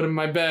 go to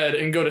my bed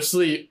and go to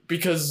sleep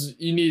because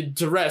you need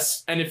to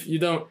rest, and if you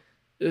don't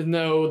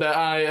know that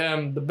I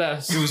am the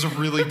best. It was a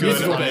really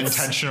good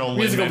unintentional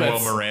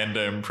Lin-Manuel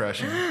Miranda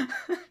impression.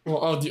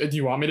 Well, do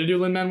you want me to do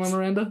Lin-Manuel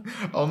Miranda?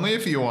 Only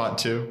if you want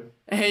to.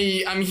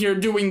 Hey, I'm here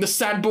doing the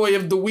sad boy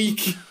of the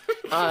week.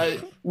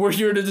 We're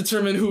here to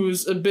determine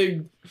who's a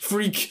big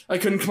freak. I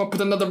couldn't come up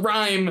with another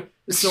rhyme,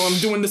 so I'm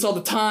doing this all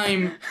the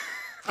time.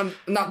 I'm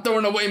not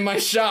throwing away my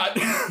shot.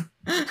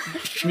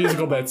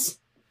 Musical bits.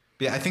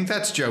 Yeah, I think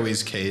that's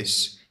Joey's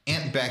case.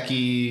 Aunt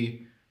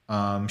Becky,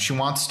 she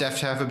wants Steph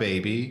to have a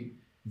baby.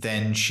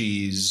 Then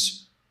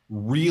she's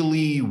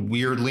really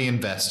weirdly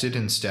invested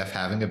in Steph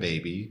having a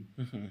baby.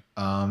 Mm-hmm.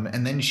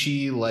 And then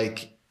she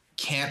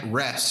can't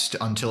rest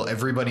until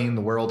everybody in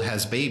the world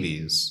has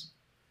babies.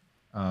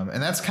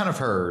 And that's kind of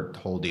her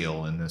whole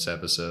deal in this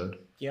episode.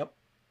 Yep.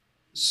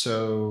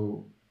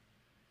 So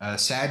a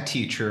sad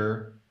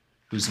teacher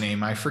whose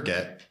name I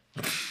forget.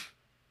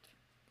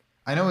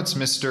 I know it's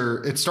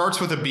Mr. It starts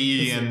with a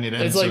B and it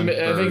ends with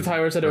I think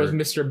Tyler said it was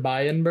Mr.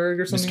 Byenberg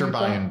or something. Mr.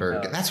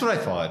 Byenberg. That? That's what I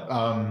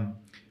thought.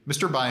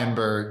 Mr.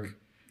 Byenberg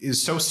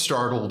is so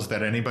startled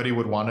that anybody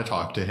would want to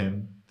talk to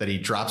him that he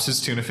drops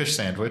his tuna fish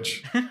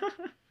sandwich.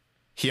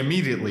 He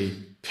immediately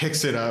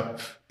picks it up,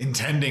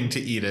 intending to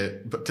eat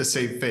it, but to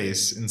save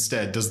face,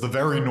 instead does the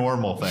very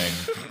normal thing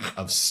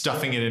of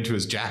stuffing it into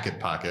his jacket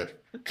pocket.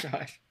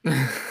 Gosh.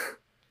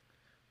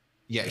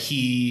 Yeah,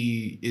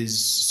 he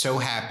is so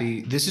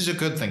happy. This is a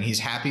good thing. He's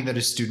happy that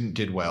his student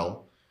did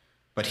well,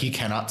 but he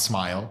cannot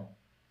smile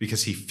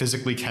because he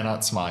physically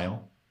cannot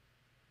smile.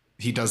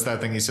 He does that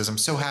thing. He says, I'm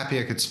so happy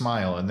I could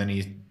smile. And then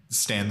he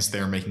stands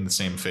there making the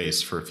same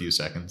face for a few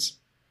seconds.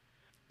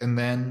 And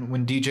then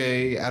when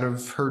DJ, out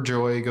of her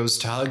joy, goes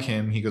to hug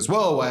him, he goes,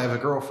 whoa, I have a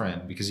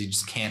girlfriend, because he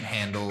just can't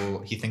handle,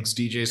 he thinks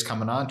DJ's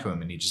coming on to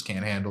him and he just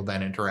can't handle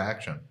that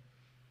interaction.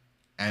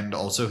 And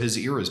also his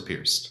ear is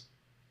pierced.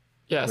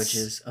 Yes. Which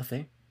is a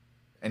thing.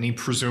 And he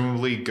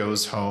presumably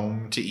goes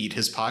home to eat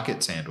his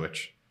pocket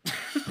sandwich.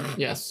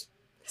 Yes.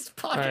 His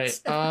pocket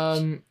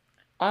sandwich.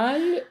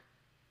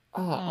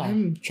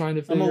 I'm trying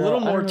to figure out. I'm a little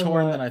more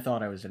torn than I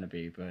thought I was going to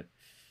be, but...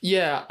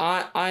 Yeah,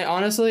 I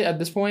honestly, at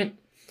this point,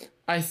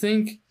 I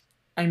think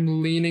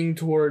I'm leaning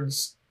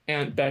towards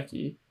Aunt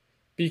Becky,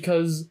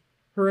 because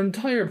her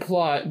entire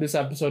plot this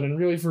episode, and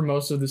really for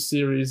most of the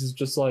series, is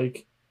just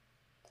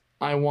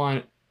I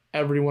want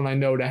everyone I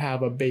know to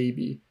have a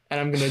baby, and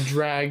I'm going to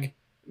drag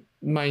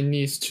my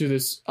niece to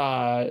this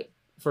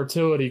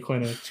fertility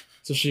clinic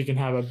so she can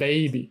have a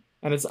baby.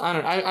 And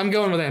I'm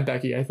going with Aunt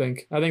Becky, I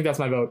think. I think that's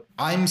my vote.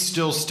 I'm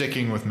still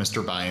sticking with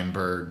Mr.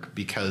 Byenberg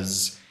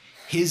because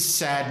his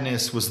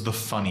sadness was the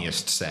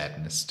funniest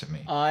sadness to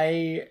me.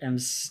 I am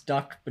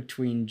stuck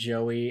between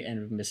Joey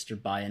and Mr.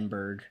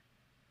 Byenberg,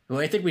 who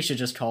I think we should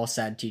just call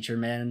Sad Teacher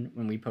Man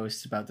when we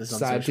post about this on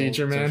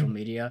social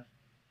media.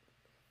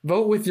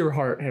 Vote with your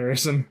heart,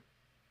 Harrison.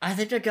 I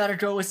think I gotta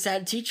go with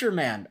Sad Teacher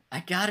Man. I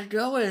gotta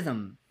go with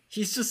him.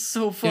 He's just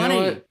so funny. You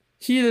know what?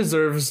 He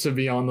deserves to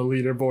be on the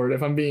leaderboard,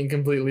 if I'm being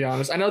completely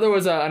honest. I know there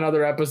was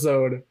another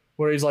episode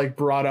where he's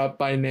brought up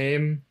by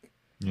name,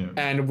 Yeah.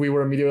 And we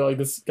were immediately like,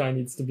 this guy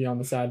needs to be on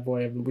the sad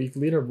boy of the week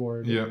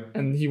leaderboard. Yeah.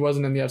 And he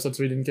wasn't in the episode,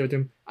 so we didn't give it to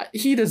him.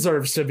 He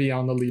deserves to be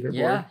on the leaderboard.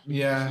 Yeah.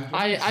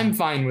 Yeah. I'm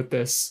fine with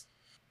this.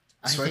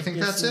 So I think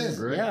that's it,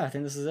 right? Yeah, I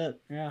think this is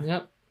it. Yeah.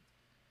 Yep.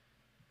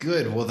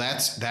 Good. Well,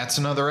 that's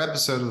another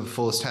episode of the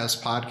Fullest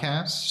House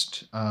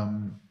podcast.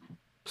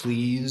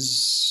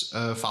 Please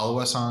follow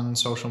us on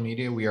social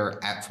media. We are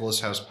at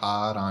Fullest House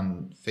Pod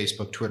on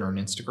Facebook, Twitter, and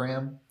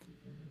Instagram.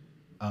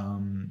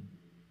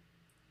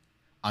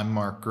 I'm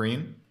Mark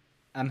Green.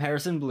 I'm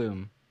Harrison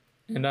Bloom.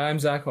 And I'm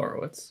Zach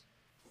Horowitz.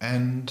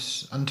 And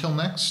until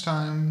next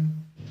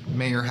time,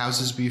 may your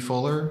houses be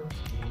fuller,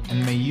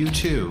 and may you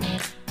too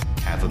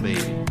have a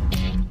baby.